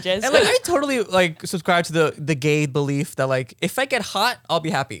as DJs. And like I totally like subscribe to the gay belief that like if I get hot, I'll be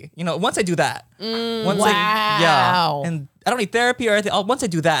happy. Once I do that, Wow. and I don't need therapy or anything. Once I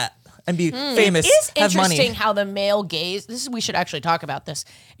do that and be famous, It is have interesting money. how the male gaze. We should actually talk about this.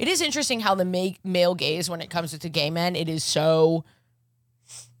 It is interesting how the male gaze, when it comes to gay men, it is so.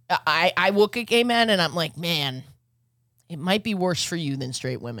 I look at gay men and I'm like, man, it might be worse for you than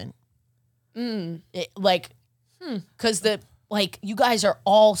straight women. Because you guys are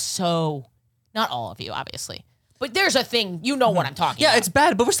all so, not all of you, obviously, but there's a thing, what I'm talking Yeah, about. it's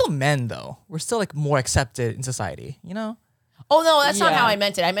bad, but we're still men though. We're still like more accepted in society. Oh no, that's not Yeah. how I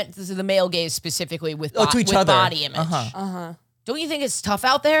meant it. I meant this is the male gaze specifically with, To each with other. body image. Don't you think it's tough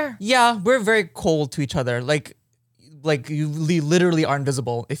out there? Yeah, we're very cold to each other. Like you literally are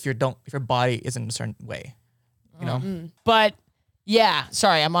invisible if your body isn't a certain way. But yeah,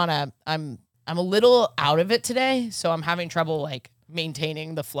 sorry, I'm a little out of it today, so I'm having trouble like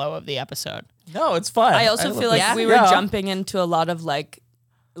maintaining the flow of the episode. No, it's fun. I also feel like Yeah? we were Yeah. jumping into a lot of like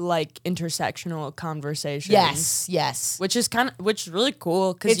intersectional conversations. Yes. Which is really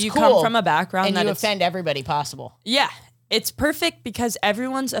cool because It's you cool. come from a background And that you it's, offend everybody possible. yeah, it's perfect because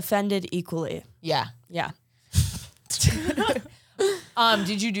everyone's offended equally. Yeah. Yeah.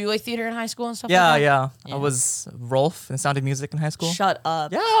 Did you do like theater in high school and stuff Yeah, like that? yeah. I was Rolf in Sound of Music in high school. Shut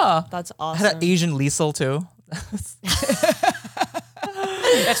up. Yeah. That's I had awesome. an Asian Liesel too.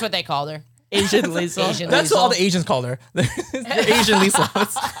 That's what they called her. Asian Liesel. Asian That's Liesel. what all the Asians called her. the Asian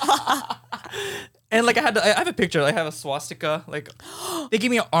Liesel. And like I have a picture. I have a swastika. Like they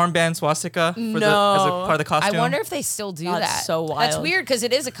gave me an armband swastika as a part of the costume. I wonder if they still do That's that. so That's wild. weird because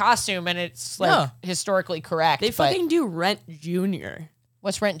it is a costume and it's like Yeah. historically correct. They but fucking do Rent Jr.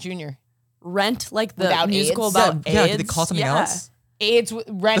 what's Rent Jr.? Rent, like the Without musical AIDS? about yeah, AIDS. did they call something Yeah. else? AIDS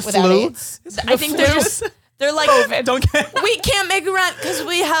Rent The without flu? AIDS. I think they're like, Don't get. we can't make rent because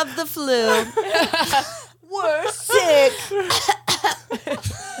we have the flu. We're sick.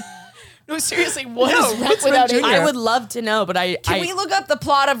 No, seriously, what is Rent what's without Rent AIDS? Jr.? I would love to know, but Can we look up the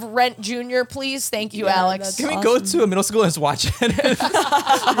plot of Rent Jr., please? Thank you, Alex. that's Can we go to a middle school and just watch it?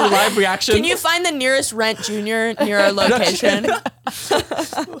 Live reaction. Can you find the nearest Rent Jr. near our location?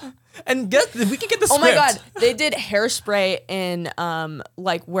 and we can get the script. Oh my god, they did Hairspray in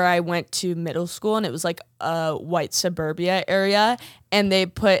like where I went to middle school, and it was like a white suburbia area, and they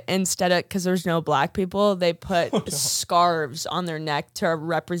put, instead of, because there's no black people, they put scarves on their neck to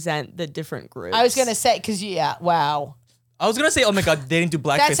represent the different groups. I was going to say, because, wow. I was gonna say, oh my god, they didn't do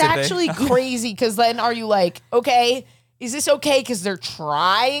blackface. That's did they? actually crazy, because then are you like, okay, is this okay because they're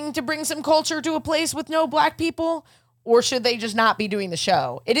trying to bring some culture to a place with no black people? Or should they just not be doing the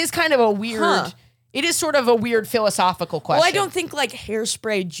show? It is kind of a weird, it is sort of a weird philosophical question. Well, I don't think like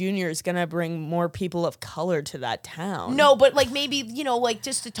Hairspray Jr. is gonna bring more people of color to that town. No, but like maybe, like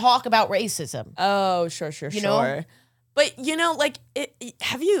just to talk about racism. Oh, sure, sure. know? But like,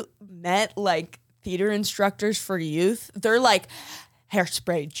 have you met like theater instructors for youth? They're like,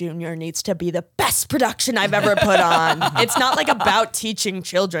 Hairspray Jr. needs to be the best production I've ever put on. It's not like about teaching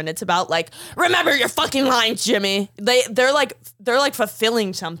children. It's about like, remember your fucking lines, Jimmy. They're like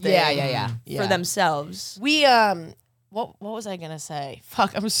fulfilling something. Yeah. For themselves. We what was I gonna say?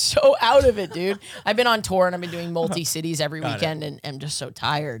 Fuck, I'm so out of it, dude. I've been on tour and I've been doing multi-cities every weekend and I'm just so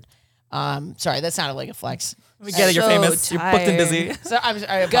tired. Sorry, that sounded like a flex. We get it. You're So famous. You're booked and busy. tired. So I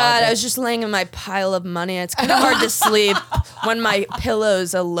apologize. God, I was just laying in my pile of money. It's kind of hard to sleep when my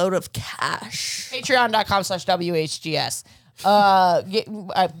pillow's a load of cash. Patreon.com/WHGS. Get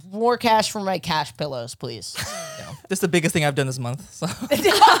more cash for my cash pillows, please. This is the biggest thing I've done this month. So.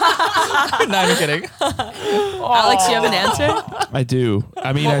 Not even kidding. Alex, you have an answer? I do.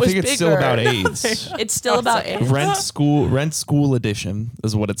 I mean, What I was think it's still bigger? about AIDS. It's still about it. Rent School Edition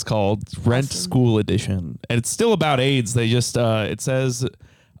is what it's called. Rent School Edition, and it's still about AIDS. They just it says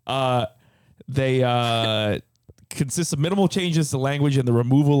they consists of minimal changes to language and the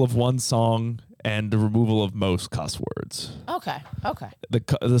removal of one song and the removal of most cuss words. Okay.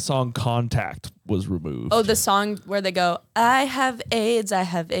 The song Contact was removed. Oh, the song where they go, I have AIDS, I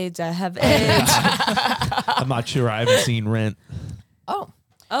have AIDS, I have AIDS. I'm not sure. I haven't seen Rent. Oh.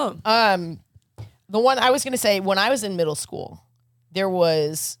 Oh. The one I was going to say, when I was in middle school, there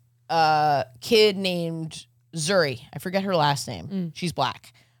was a kid named Zuri. I forget her last name. She's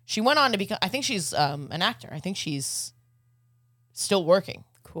black. She went on to become, I think she's an actor. I think she's still working.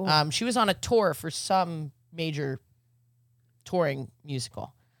 Cool. She was on a tour for some major touring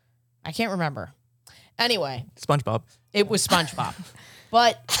musical. I can't remember. Anyway. SpongeBob. It was SpongeBob.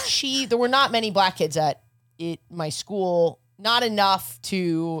 But there were not many black kids at my school, not enough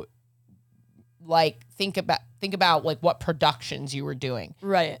to like think about like what productions you were doing.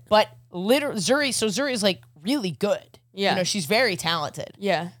 Right. But literally Zuri is like really good. Yeah. You know, she's very talented.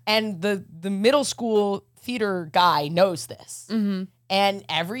 Yeah. And the middle school theater guy knows this. Mm-hmm. And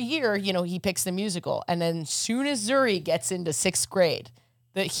every year, you know, he picks the musical. And then soon as Zuri gets into 6th grade,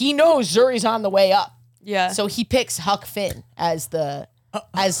 he knows Zuri's on the way up. Yeah. So he picks Huck Finn as the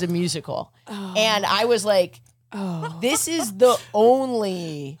musical. Oh. And I was like, this is the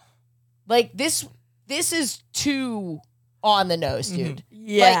only, like, this is too on the nose, dude.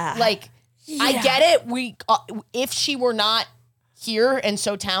 Yeah. Like I get it. If she were not here and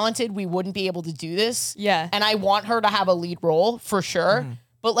so talented, we wouldn't be able to do this. Yeah. And I want her to have a lead role for sure.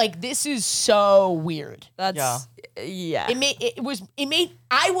 But like, this is so weird. That's, yeah. I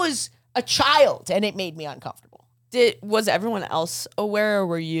was a child and it made me uncomfortable. Was everyone else aware, or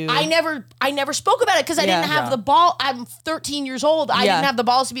were you? I never spoke about it because I didn't have the ball. I'm 13 years old. I didn't have the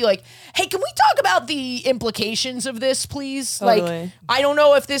balls to be like, hey, can we talk about the implications of this, please? Totally. Like, I don't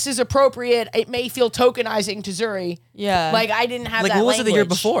know if this is appropriate. It may feel tokenizing to Zuri. Yeah. Like, I didn't have Like, that what was it the year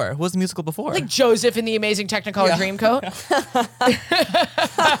language. before? What was the musical before? Like Joseph in the Amazing Technicolor Dreamcoat.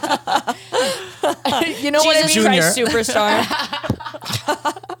 You know what I mean? Jesus Christ Superstar.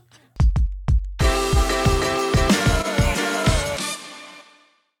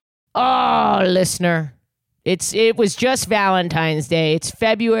 Oh, listener. It was just Valentine's Day. It's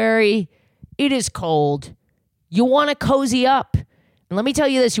February. It is cold. You want to cozy up. And let me tell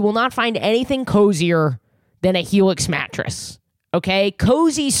you this, you will not find anything cozier than a Helix mattress. Okay?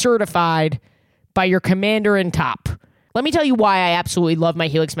 Cozy certified by your commander in top. Let me tell you why I absolutely love my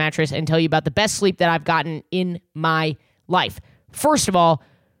Helix mattress and tell you about the best sleep that I've gotten in my life. First of all,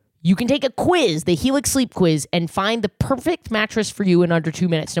 you can take a quiz, the Helix Sleep Quiz, and find the perfect mattress for you in under 2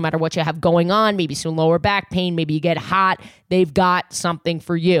 minutes, no matter what you have going on, maybe some lower back pain, maybe you get hot, they've got something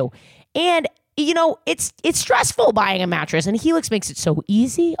for you. And, you know, it's stressful buying a mattress, and Helix makes it so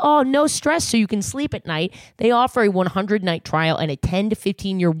easy. Oh, no stress, so you can sleep at night. They offer a 100-night trial and a 10 to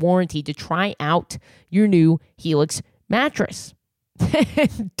 15-year warranty to try out your new Helix mattress.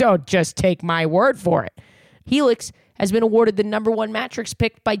 Don't just take my word for it. Helix has been awarded the #1 mattress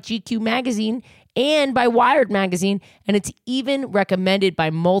picked by GQ magazine and by Wired magazine, and it's even recommended by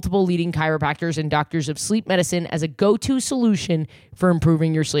multiple leading chiropractors and doctors of sleep medicine as a go-to solution for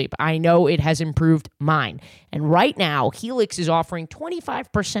improving your sleep. I know it has improved mine. And right now, Helix is offering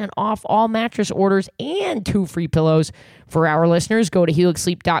 25% off all mattress orders and 2 free pillows for our listeners. Go to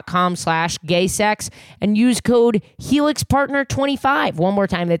helixsleep.com/gaysex and use code HelixPartner25. One more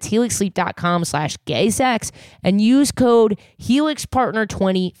time, that's helixsleep.com/gaysex and use code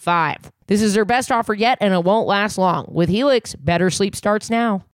HelixPartner25. This is their best offer yet, and it won't last long. With Helix, better sleep starts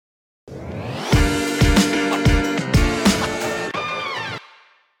now.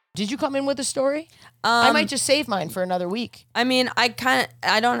 Did you come in with a story? I might just save mine for another week. I mean, I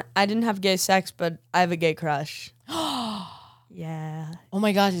didn't have gay sex, but I have a gay crush. Yeah. Oh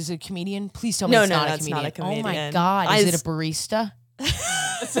my God, is it a comedian? Please tell me it's not a comedian. Not a comedian. Oh my God, is it a barista?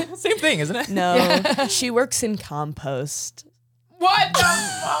 Same thing, isn't it? No, she works in compost. What the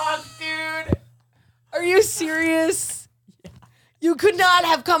fuck, dude? Are you serious? Yeah. You could not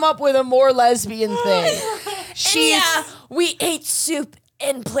have come up with a more lesbian thing. We ate soup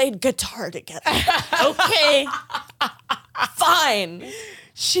and played guitar together. Okay. Fine.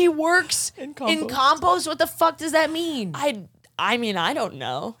 She works in compost? What the fuck does that mean? I mean, I don't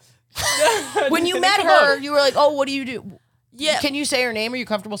know. When you met her, you were like, oh, what do you do? Yeah. Can you say her name? Are you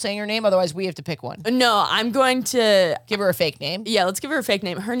comfortable saying her name? Otherwise, we have to pick one. No, I'm going to Give her a fake name. Yeah, let's give her a fake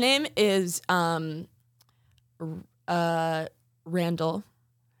name. Her name is Randall.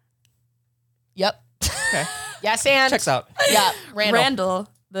 Yep. Okay. Yes, and Checks out. Yeah, Randall. Randall,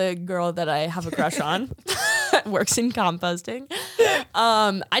 the girl that I have a crush on, works in composting.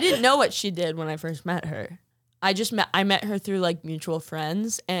 I didn't know what she did when I first met her. I met her through like mutual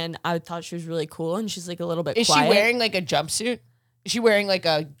friends, and I thought she was really cool, and she's like a little bit Is quiet. she wearing like a jumpsuit? Is she wearing like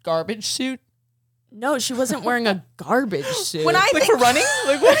a garbage suit? No, she wasn't wearing a garbage suit. When I Like think for running?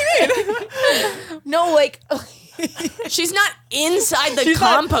 Like what do you mean? no, like She's not inside the She's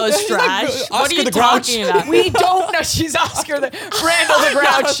not- compost she's like trash. Oscar What are you the Grouch. talking about? we don't know. She's Oscar the Randall the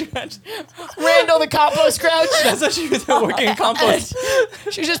Grouch. Randall the compost grouch. That's what she was working in compost.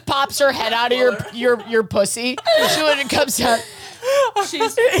 She just pops her head out of your pussy. She when it comes out.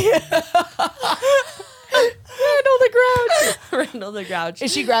 She's Randall the Grouch. Randall the Grouch.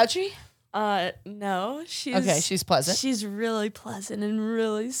 Is she grouchy? No, she's Okay, she's pleasant. She's really pleasant and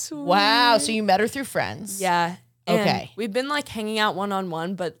really sweet. Wow. So you met her through friends. Yeah. And Okay. we've been like hanging out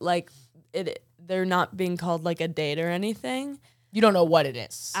one-on-one, but like they're not being called like a date or anything. You don't know what it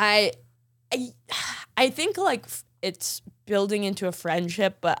is. I think like it's building into a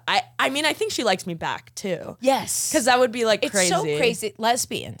friendship, but I mean I think she likes me back too. Yes. Because that would be like It's crazy. so crazy.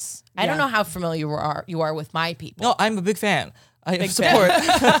 Lesbians. I don't Yeah. know how familiar you are with my people. No, I'm a big fan. I Big support.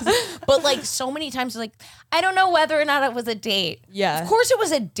 But like so many times, like, I don't know whether or not it was a date. Yeah. Of course it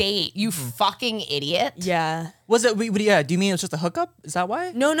was a date, you fucking idiot. Yeah. Was it? Yeah. Do you mean it was just a hookup? Is that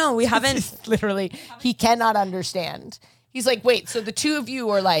why? No, we haven't. Literally, he cannot understand. He's like, wait, so the two of you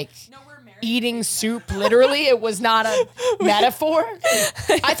are like eating soup? Literally, it was not a metaphor?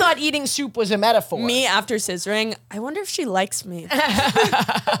 I thought eating soup was a metaphor. Me after scissoring, I wonder if she likes me.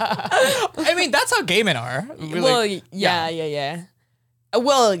 I mean, that's how gay men are. Well, yeah.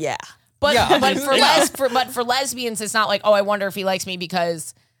 Well, yeah. But Yeah. but for lesbians, it's not like, oh, I wonder if he likes me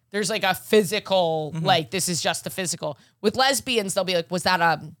because there's like a physical, like this is just the physical. With lesbians, they'll be like, was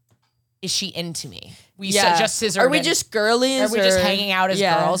that is she into me? We just scissored. Are we and- just girlies? Are we just hanging out as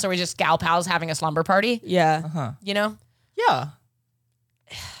Yeah. girls? Are we just gal pals having a slumber party? Yeah. You know? Yeah.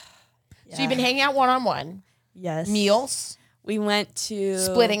 So you've been hanging out one-on-one. Yes. Meals, We went to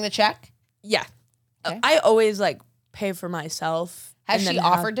splitting the check. Yeah. Okay. I always like pay for myself. Has and she then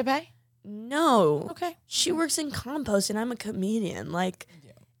have- offered to pay? No. Okay. She works in compost and I'm a comedian. Like,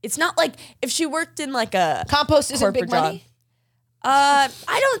 it's not like if she worked in like a Compost isn't corporate big money. job. I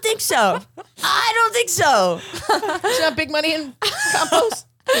don't think so. I don't think so. It's not big money in compost.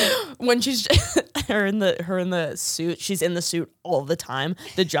 When she's her in the suit, she's in the suit all the time.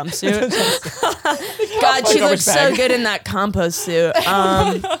 The jumpsuit. God, she looks so good in that compost suit.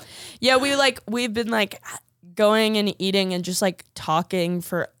 Yeah, we've been like going and eating and just like talking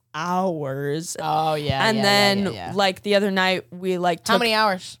for hours. Oh yeah. And then like the other night we like took, how many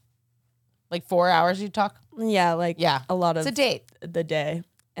hours? Like 4 hours you talk? Yeah, like Yeah. a lot of It's a date. the day.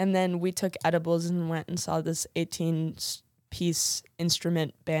 And then we took edibles and went and saw this 18-piece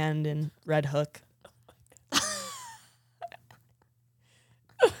instrument band in Red Hook.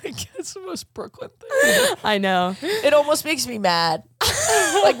 It's the most Brooklyn thing. I know. It almost makes me mad.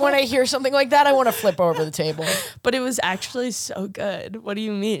 Like when I hear something like that, I want to flip over the table. But it was actually so good. What do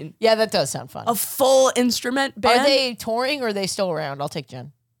you mean? Yeah, that does sound fun. A full instrument band? Are they touring or are they still around? I'll take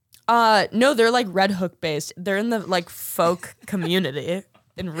Jen. No, they're like Red Hook based. They're in the like folk community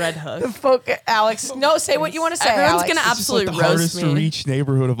in Red Hook. Folk, Alex. No, say what you want to say. Everyone's Alex. gonna It's just like absolutely the roast hardest to me. reach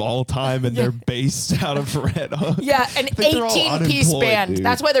neighborhood of all time, and they're based out of Red Hook. Yeah, an I think they're all 18-piece unemployed, band. dude.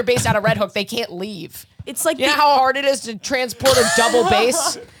 That's why they're based out of Red Hook. They can't leave. It's like You know how hard it is to transport a double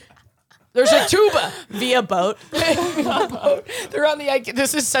bass? There's a tuba. via boat. They're on the.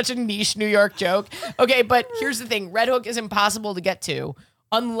 This is such a niche New York joke. Okay, but here's the thing: Red Hook is impossible to get to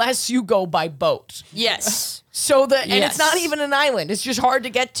unless you go by boat. Yes. So and Yes. it's not even an island. It's just hard to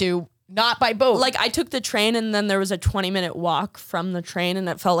get to, not by boat. Like I took the train and then there was a 20-minute walk from the train and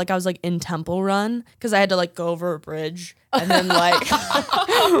it felt like I was like in Temple Run because I had to like go over a bridge and then like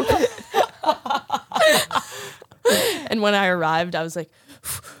and when I arrived I was like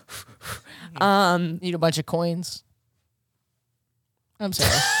need a bunch of coins. I'm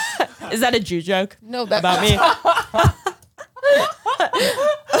sorry. is that a Jew joke? No, that About me?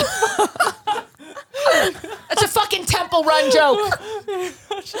 That's a fucking Temple Run joke.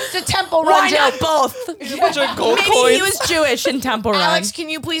 It's a Temple Run Why joke. not both? Maybe he was Jewish in Temple Run. Alex, can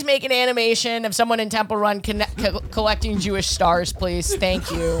you please make an animation of someone in Temple Run collecting Jewish stars, please?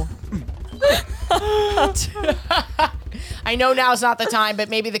 Thank you. I know now's not the time, but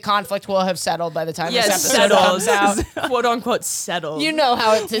maybe the conflict will have settled by the time this Yes, episode settled. comes out. Quote unquote settled. You know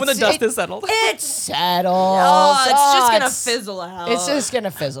how it's When the dust is settled. It's settled. Oh, it's just gonna it's- fizzle out. It's just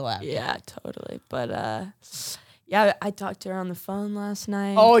gonna fizzle out. yeah, totally. But yeah, I talked to her on the phone last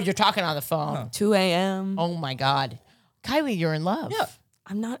night. Oh, you're talking on the phone. 2 a.m. Oh my God, Kylie, you're in love. Yeah.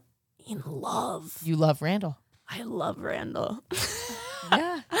 I'm not in love. You love Randall. I love Randall.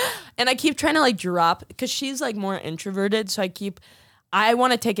 Yeah. And I keep trying to like drop because she's like more introverted. So I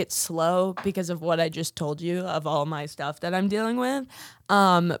want to take it slow because of what I just told you of all my stuff that I'm dealing with.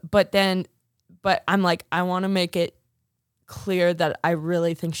 But I'm like, I want to make it clear that I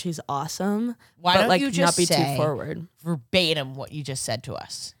really think she's awesome. Why but don't like you just not be say too forward? verbatim what you just said to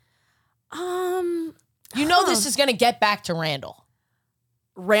us? You This is going to get back to Randall.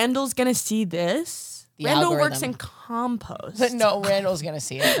 Randall's gonna see this. The Randall algorithm. works in compost. But no, Randall's going to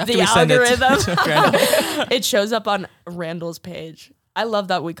see it. The we send it to algorithm. Randall. It shows up on Randall's page. I love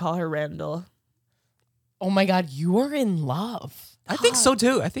that we call her Randall. Oh my God, you are in love. I think so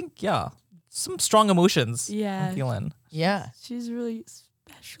too. I think, yeah. Some strong emotions. Yeah. I'm feeling. Yeah. She's really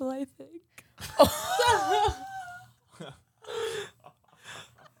special, I think.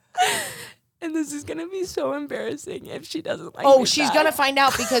 And this is gonna be so embarrassing if she doesn't like me She's back. going to find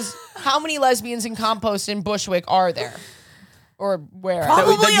out because how many lesbians in compost in Bushwick are there? Or where?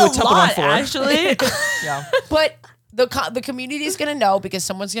 Probably that you would a tell one lot, for. actually. Yeah. But the community is going to know because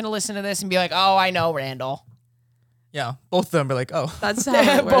someone's going to listen to this and be like, oh, I know Randall. Yeah. Both of them are like, oh. That's how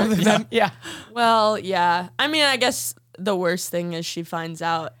it works. Both of them. Yeah. Well, yeah. I mean, I guess the worst thing is she finds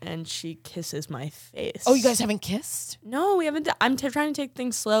out and she kisses my face. Oh, you guys haven't kissed? No, we haven't. I'm trying to take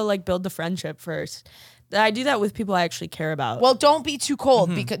things slow, like build the friendship first. I do that with people I actually care about. Well, don't be too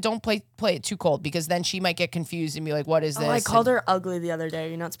cold because don't play it too cold because then she might get confused and be like, "What is this?" I called her ugly the other day.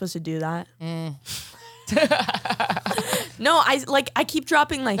 You're not supposed to do that. No, I keep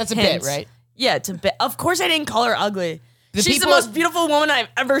dropping like That's a hints. bit, right? Yeah, it's a bit. Of course, I didn't call her ugly. She's the people- most beautiful woman I've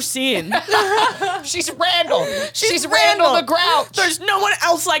ever seen. She's Randall. She's Randall. Randall the Grouch. There's no one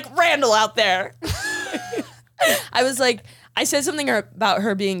else like Randall out there. I was like, I said something about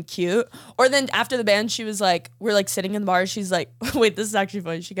her being cute. Or then after the band, she was like, we're like sitting in the bar. She's like, wait, this is actually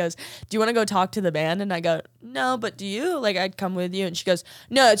funny. She goes, do you want to go talk to the band? And I go, no, but do you? Like, I'd come with you. And she goes,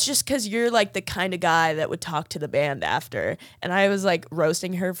 no, it's just because you're like the kind of guy that would talk to the band after. And I was like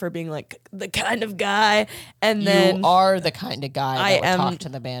roasting her for being like the kind of guy. And then You are the kind of guy I that would am- talk to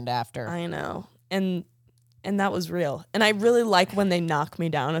the band after. I know. And that was real. And I really like when they knock me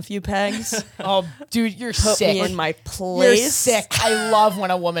down a few pegs. Oh, dude, you're Put sick. me in my You're place. sick. I love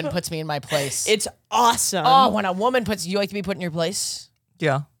when a woman puts me in my place. It's awesome. oh, when a woman puts you like to be put in your place.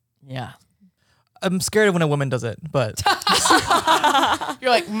 Yeah. Yeah. I'm scared when a woman does it, but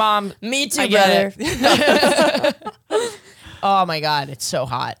You're like, Mom. Me too, I get brother. Oh my God, it's so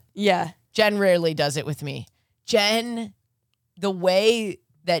hot. Yeah. Jen rarely does it with me. Jen, the way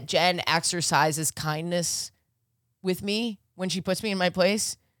that Jen exercises kindness with me when she puts me in my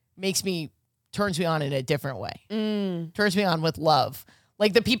place turns me on in a different way. Turns me on with love.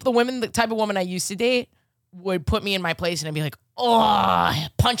 Like the type of woman I used to date would put me in my place and I'd be like, oh,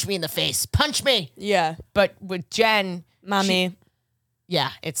 punch me in the face, punch me. Yeah. But with Jen, Mommy. yeah,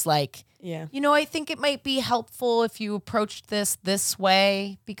 it's like, Yeah. I think it might be helpful if you approached this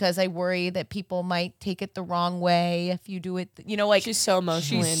way because I worry that people might take it the wrong way if you do it. Like She's so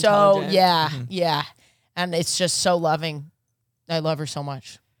emotionally she's so intelligent. yeah, and it's just so loving. I love her so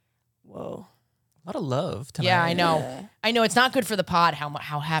much. Whoa. a lot of love tonight. Yeah, I know. I know it's not good for the pod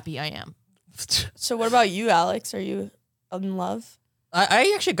how happy I am. So what about you, Alex? Are you in love?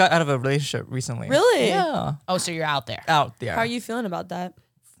 I actually got out of a relationship recently. Really? Yeah. Oh, so you're out there. Out there. How are you feeling about that?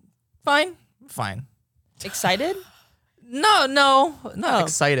 Fine. Fine. Excited? No, not Oh.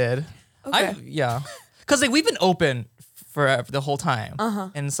 excited. Okay. Yeah. Because like we've been open for the whole time.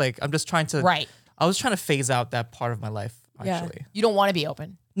 And it's like I'm just trying to Right. I was trying to phase out that part of my life Yeah. actually. You don't want to be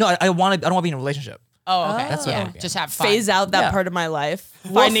open. No, I don't want to be in a relationship. Oh, okay. That's what yeah. I'm- Just have fun. Phase out that Yeah. part of my life.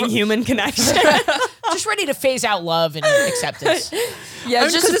 Finding human connection. Just ready to phase out love and acceptance. Yeah,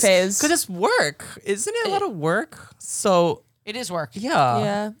 it's just a phase. Because it's work. Isn't it a lot of work? So It is work. yeah.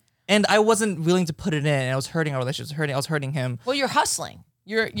 Yeah. And I wasn't willing to put it in. And I was hurting our relationship. I was hurting him. Well, you're hustling.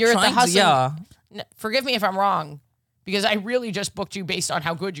 You're at the Trying to- hustling. yeah. Forgive me if I'm wrong, because I really just booked you based on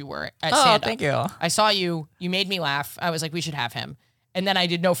how good you were at Oh, stand-up. thank you. I saw you. You made me laugh. I was like, we should have him. And then I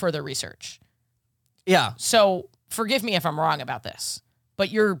did no further research. Yeah. So forgive me if I'm wrong about this,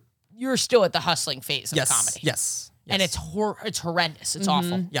 but you're still at the hustling phase of Yes. comedy. Yes. And Yes. it's horrendous. It's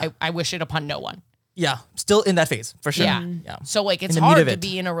awful. Yeah. I wish it upon no one. Yeah. Still in that phase for sure. Yeah. Yeah. So like it's In the meat hard of to it.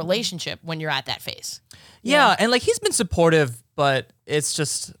 be in a relationship when you're at that phase. Yeah, and like he's been supportive, but it's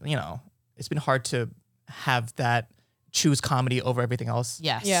just, it's been hard to have that choose comedy over everything else.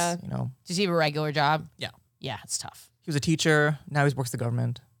 Yes. Yeah. Does he have a regular job? Yeah. Yeah, it's tough. He was a teacher, now he works the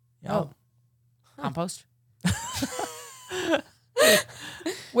government. Yeah. Oh. Compost?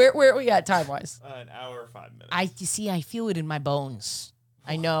 Where are we at time wise? An hour, 5 minutes. I feel it in my bones.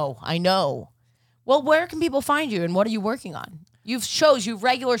 I know. Well, where can people find you and what are you working on? You've shows, you have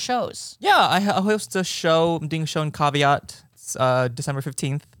regular shows. Yeah, I host a show. I'm doing a show in Caveat. It's December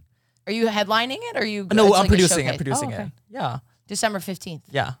 15th. Are you headlining it, or are you? No, it's I'm like a producing it. showcase? Producing Oh, okay. it. Yeah. December 15th.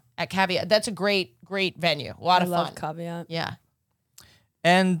 Yeah. At Caveat. That's a great venue. A lot I of love fun. Caveat. Yeah.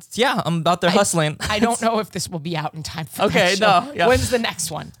 And yeah, I'm out there hustling. I don't know if this will be out in time for Okay, that show. no, yeah. When's the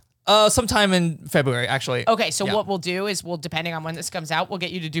next one? Sometime in February, actually. Okay, so Yeah. what we'll do is depending on when this comes out, we'll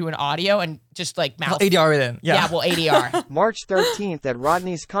get you to do an audio and just like I'll mouth. ADR it in. Yeah. Yeah, we'll ADR. March 13th at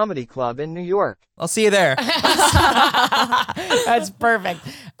Rodney's Comedy Club in New York. I'll see you there. That's perfect.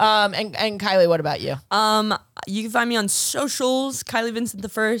 And Kylie, what about you? You can find me on socials, Kylie Vincent the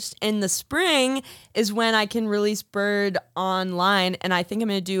First. In the spring is when I can release Bird online, and I think I'm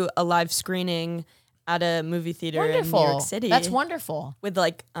gonna do a live screening at a movie theater in New York City. That's wonderful. With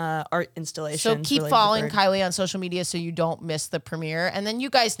like art installations. So keep related to following Bird. Kylie on social media so you don't miss the premiere. And then you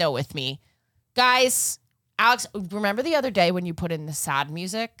guys know with me. Guys, Alex, remember the other day when you put in the sad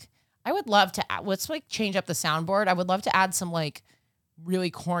music? I would love to let's like change up the soundboard. I would love to add some like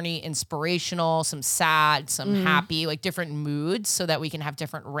really corny, inspirational, some sad, some happy, like different moods so that we can have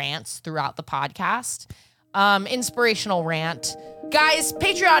different rants throughout the podcast. Inspirational rant. Guys,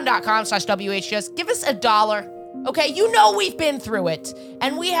 patreon.com/WHS. Give us $1. Okay, you know we've been through it.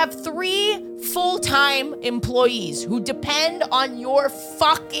 And we have 3 full-time employees who depend on your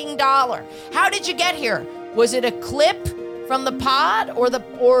fucking dollar. How did you get here? Was it a clip from the pod or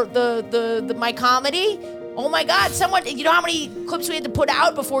the my comedy? Oh my God, someone, you know how many clips we had to put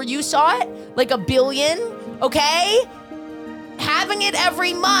out before you saw it? Like 1 billion, okay? Having it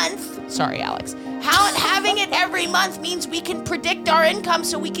every month, sorry, Alex. Having it every month means we can predict our income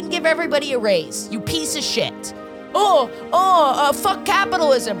so we can give everybody a raise. You piece of shit. Fuck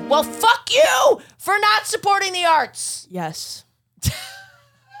capitalism. Well, fuck you for not supporting the arts. Yes.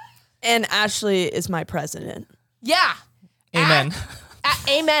 And Ashley is my president. Yeah. Amen.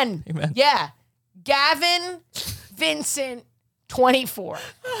 Amen. Amen. Yeah. Gavin Vincent 24.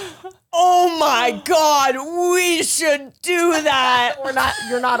 Oh my God, we should do that.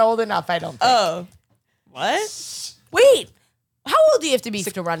 You're not old enough, I don't think. Oh. What? Wait. How old do you have to be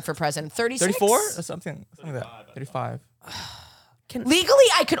to run for president? 36? 34 or something like that. 35. Legally,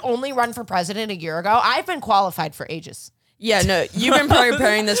 I could only run for president a year ago. I've been qualified for ages. Yeah, no, you've been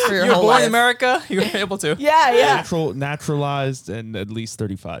preparing this for your You're whole born life. in America. You were able to. Yeah. Naturalized and at least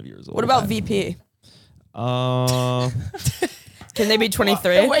 35 years old. What about VP? Uh, Can they be The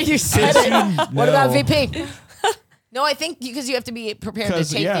 23? way you said it. What about No. VP? No, I think because you have to be prepared to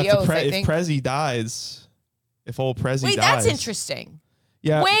Because take yeah, the if, oath, I if think. Prezi dies, if old Prezi Wait, dies, that's interesting.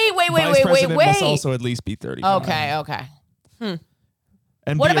 Yeah. Wait, Vice president must wait. also at least be 35. Okay.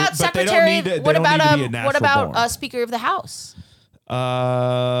 And What be a- about but they don't secretary? need to- they What don't need about to be a natural what about born. Speaker of the House?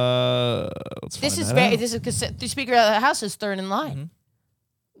 Let's This find is that very. out. This is because the Speaker of the House is third in line.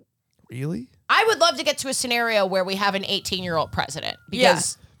 Really? I would love to get to a scenario where we have an 18-year-old president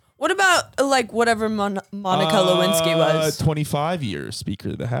because What about like whatever Monica Lewinsky was? 25 years Speaker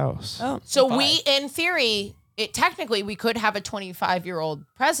of the House. Oh, so we, in theory, technically we could have a 25-year-old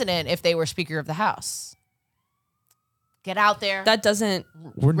president if they were Speaker of the House. Get out there. that doesn't.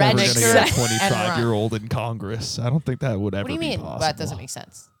 We're never going to register get a and run. 25-year-old in Congress. I don't think that would ever What do you be mean? possible. That doesn't make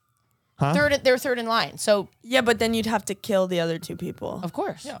sense. Huh? They're third in line. So Yeah, but then you'd have to kill the other 2 people. of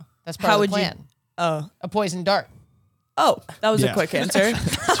course, Yeah. that's part How of would the you- plan. Oh, A poison dart. that was Yeah. a quick answer.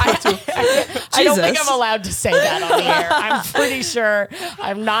 I don't think Jesus. I'm allowed to say that on the air. I'm pretty sure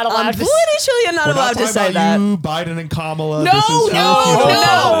I'm not allowed I'm to. pretty sure you're not We're allowed not to talking say about that. you, Biden and Kamala. No, This is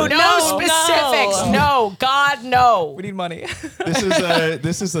no no, specifics. no. No, God, no. We need money.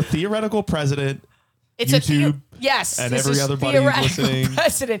 This is a theoretical president. It's YouTube yes, and this every is other buddy theoretical listening.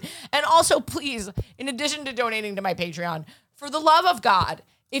 president. And also, please, in addition to donating to my Patreon, for the love of God,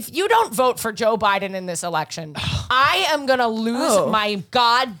 if you don't vote for Joe Biden in this election, I am gonna lose my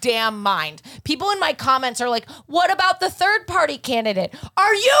goddamn mind. People in my comments are like, "What about the third party candidate?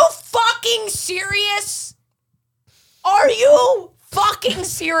 Are you fucking serious? Are you fucking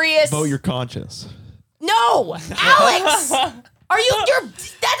serious? Vote your conscience. No, Alex, are you?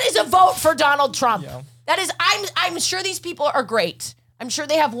 That is a vote for Donald Trump. Yeah. That is. I'm sure these people are great. I'm sure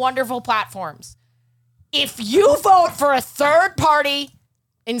they have wonderful platforms. If you vote for a third party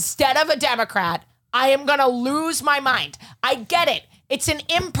instead of a Democrat, I am gonna lose my mind. I get it. It's an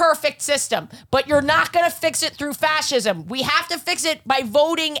imperfect system, but you're not gonna fix it through fascism. We have to fix it by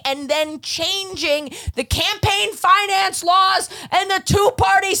voting and then changing the campaign finance laws and the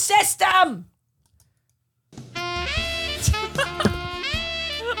two-party system.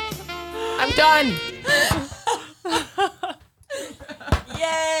 I'm done.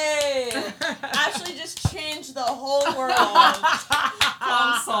 Yay! Ashley just changed the whole whole world.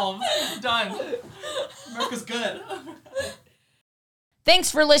 Problem solved. Done. America's good.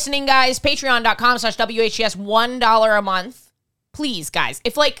 Thanks for listening, guys. Patreon.com/WHS, $1 a month. Please, guys,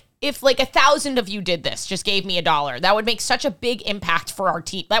 if 1,000 of you did this, just gave me $1, that would make such a big impact for our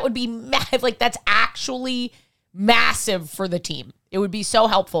team. That would be that's actually massive for the team. It would be so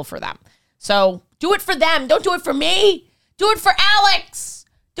helpful for them. So do it for them. Don't do it for me. Do it for Alex.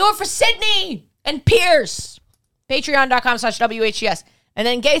 Do it for Sydney and Pierce. Patreon.com/WHS. And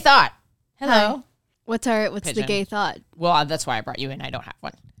then Gay Thought. Hello. Hi. What's the Pigeon. gay thought? Well, that's why I brought you in. I don't have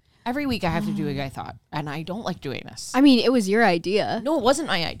one. Every week I have to do a Gay Thought, and I don't like doing this. I mean, it was your idea. No, it wasn't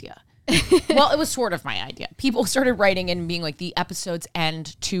my idea. Well, it was sort of my idea. People started writing and being like, the episodes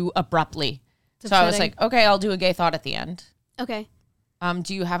end too abruptly. So I was like, okay, I'll do a Gay Thought at the end. Okay.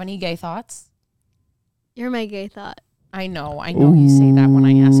 Do you have any gay thoughts? You're my gay thought. I know you say that when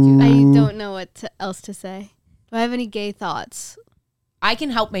I ask you that. I don't know what else to say. Do I have any gay thoughts? I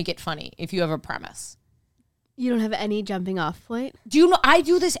can help make it funny if you have a premise. You don't have any jumping off point? Do you know I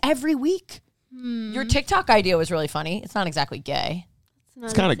do this every week? Your TikTok idea was really funny. It's not exactly gay.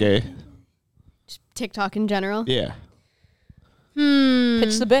 It's kind of gay. Just TikTok in general? Yeah.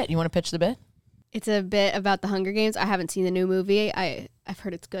 Pitch the bit. You want to pitch the bit? It's a bit about the Hunger Games. I haven't seen the new movie. I've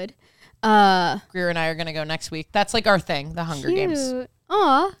heard it's good. Greer and I are going to go next week. That's like our thing, the Hunger Games.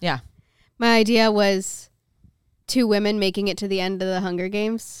 Aw. Yeah. My idea was 2 women making it to the end of the Hunger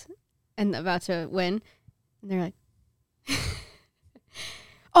Games and about to win. And they're like,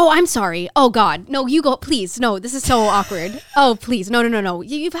 oh, I'm sorry. Oh, God. No, you go. Please. No, this is so awkward. Oh, please. No.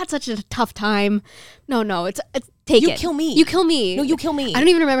 You've had such a tough time. No. It's take it. You kill me. You kill me. No, you kill me. I don't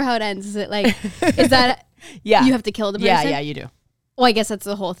even remember how it ends. Is it like, is that, yeah. you have to kill the person? Yeah, you do. Well, I guess that's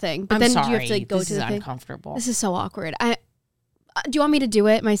the whole thing. But I'm then sorry. you have to go this to is the thing. uncomfortable. This is so awkward. Do you want me to do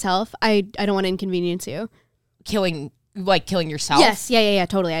it myself? I don't want to inconvenience you. Killing yourself? Yes. Yeah.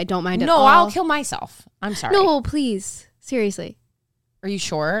 Totally. I don't mind at all. No, I'll kill myself. I'm sorry. No, please. Seriously. Are you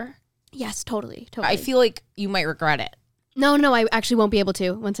sure? Yes, totally. I feel like you might regret it. No, I actually won't be able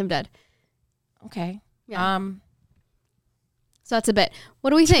to once I'm dead. Okay. Yeah. So that's a bit. What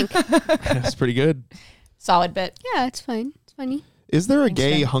do we think? That's pretty good. Solid bit. Yeah, it's fine. It's funny. Is there a Thanks,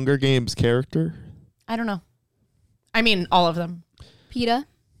 gay Ben. Hunger Games character? I don't know. I mean, all of them. PETA?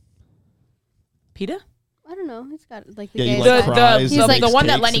 PETA? I don't know. He's got like the Yeah, gay he, like, side. cries He's and like- the makes one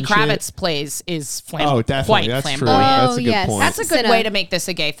that cakes Lenny and Kravitz shit. plays is Oh, definitely. quite That's true. flamboyant. That's a good yes. point. That's a good Cinna. way to make this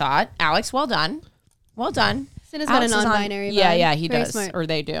a gay thought. Alex, well done. Well done. Cinna's got a Alex is on- non-binary Yeah, vibe. yeah, he Very does. smart. Or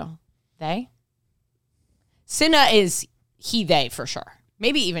they do. They? Cinna is he, they for sure.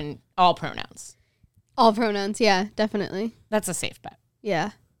 Maybe even all pronouns. All pronouns. Yeah, definitely. That's a safe bet.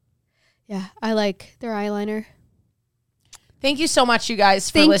 Yeah. Yeah, I like their eyeliner. Thank you so much, you guys,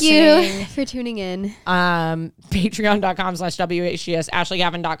 for Thank listening. you for tuning in. Patreon.com/WHGS,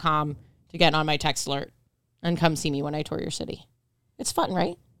 AshleyGavin.com to get on my text alert and come see me when I tour your city. It's fun,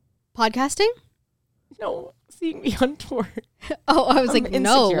 right? Podcasting? No, seeing me on tour. Oh, I was I'm like,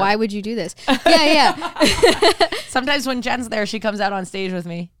 no, insecure. why would you do this? Yeah. Sometimes when Jen's there, she comes out on stage with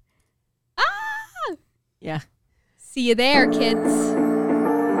me. Ah! Yeah. See you there, kids.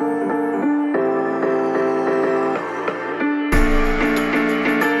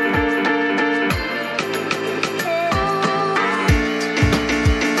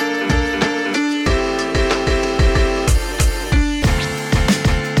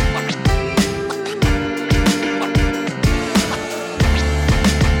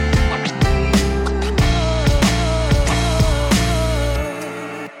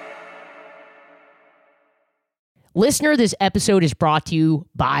 Listener, this episode is brought to you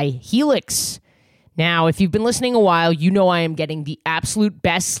by Helix. Now, if you've been listening a while, you know I am getting the absolute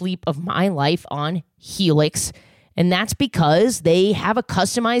best sleep of my life on Helix. And that's because they have a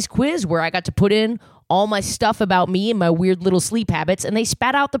customized quiz where I got to put in all my stuff about me and my weird little sleep habits, and they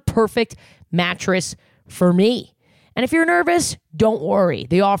spat out the perfect mattress for me. And if you're nervous, don't worry.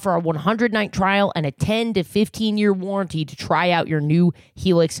 They offer a 100-night trial and a 10 to 15-year warranty to try out your new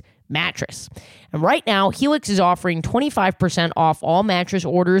Helix mattress. And right now, Helix is offering 25% off all mattress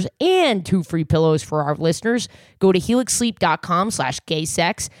orders and 2 free pillows for our listeners. Go to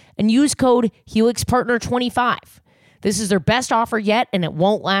helixsleep.com/gaysex and use code HelixPartner25. This is their best offer yet, and it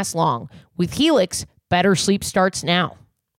won't last long. With Helix, better sleep starts now.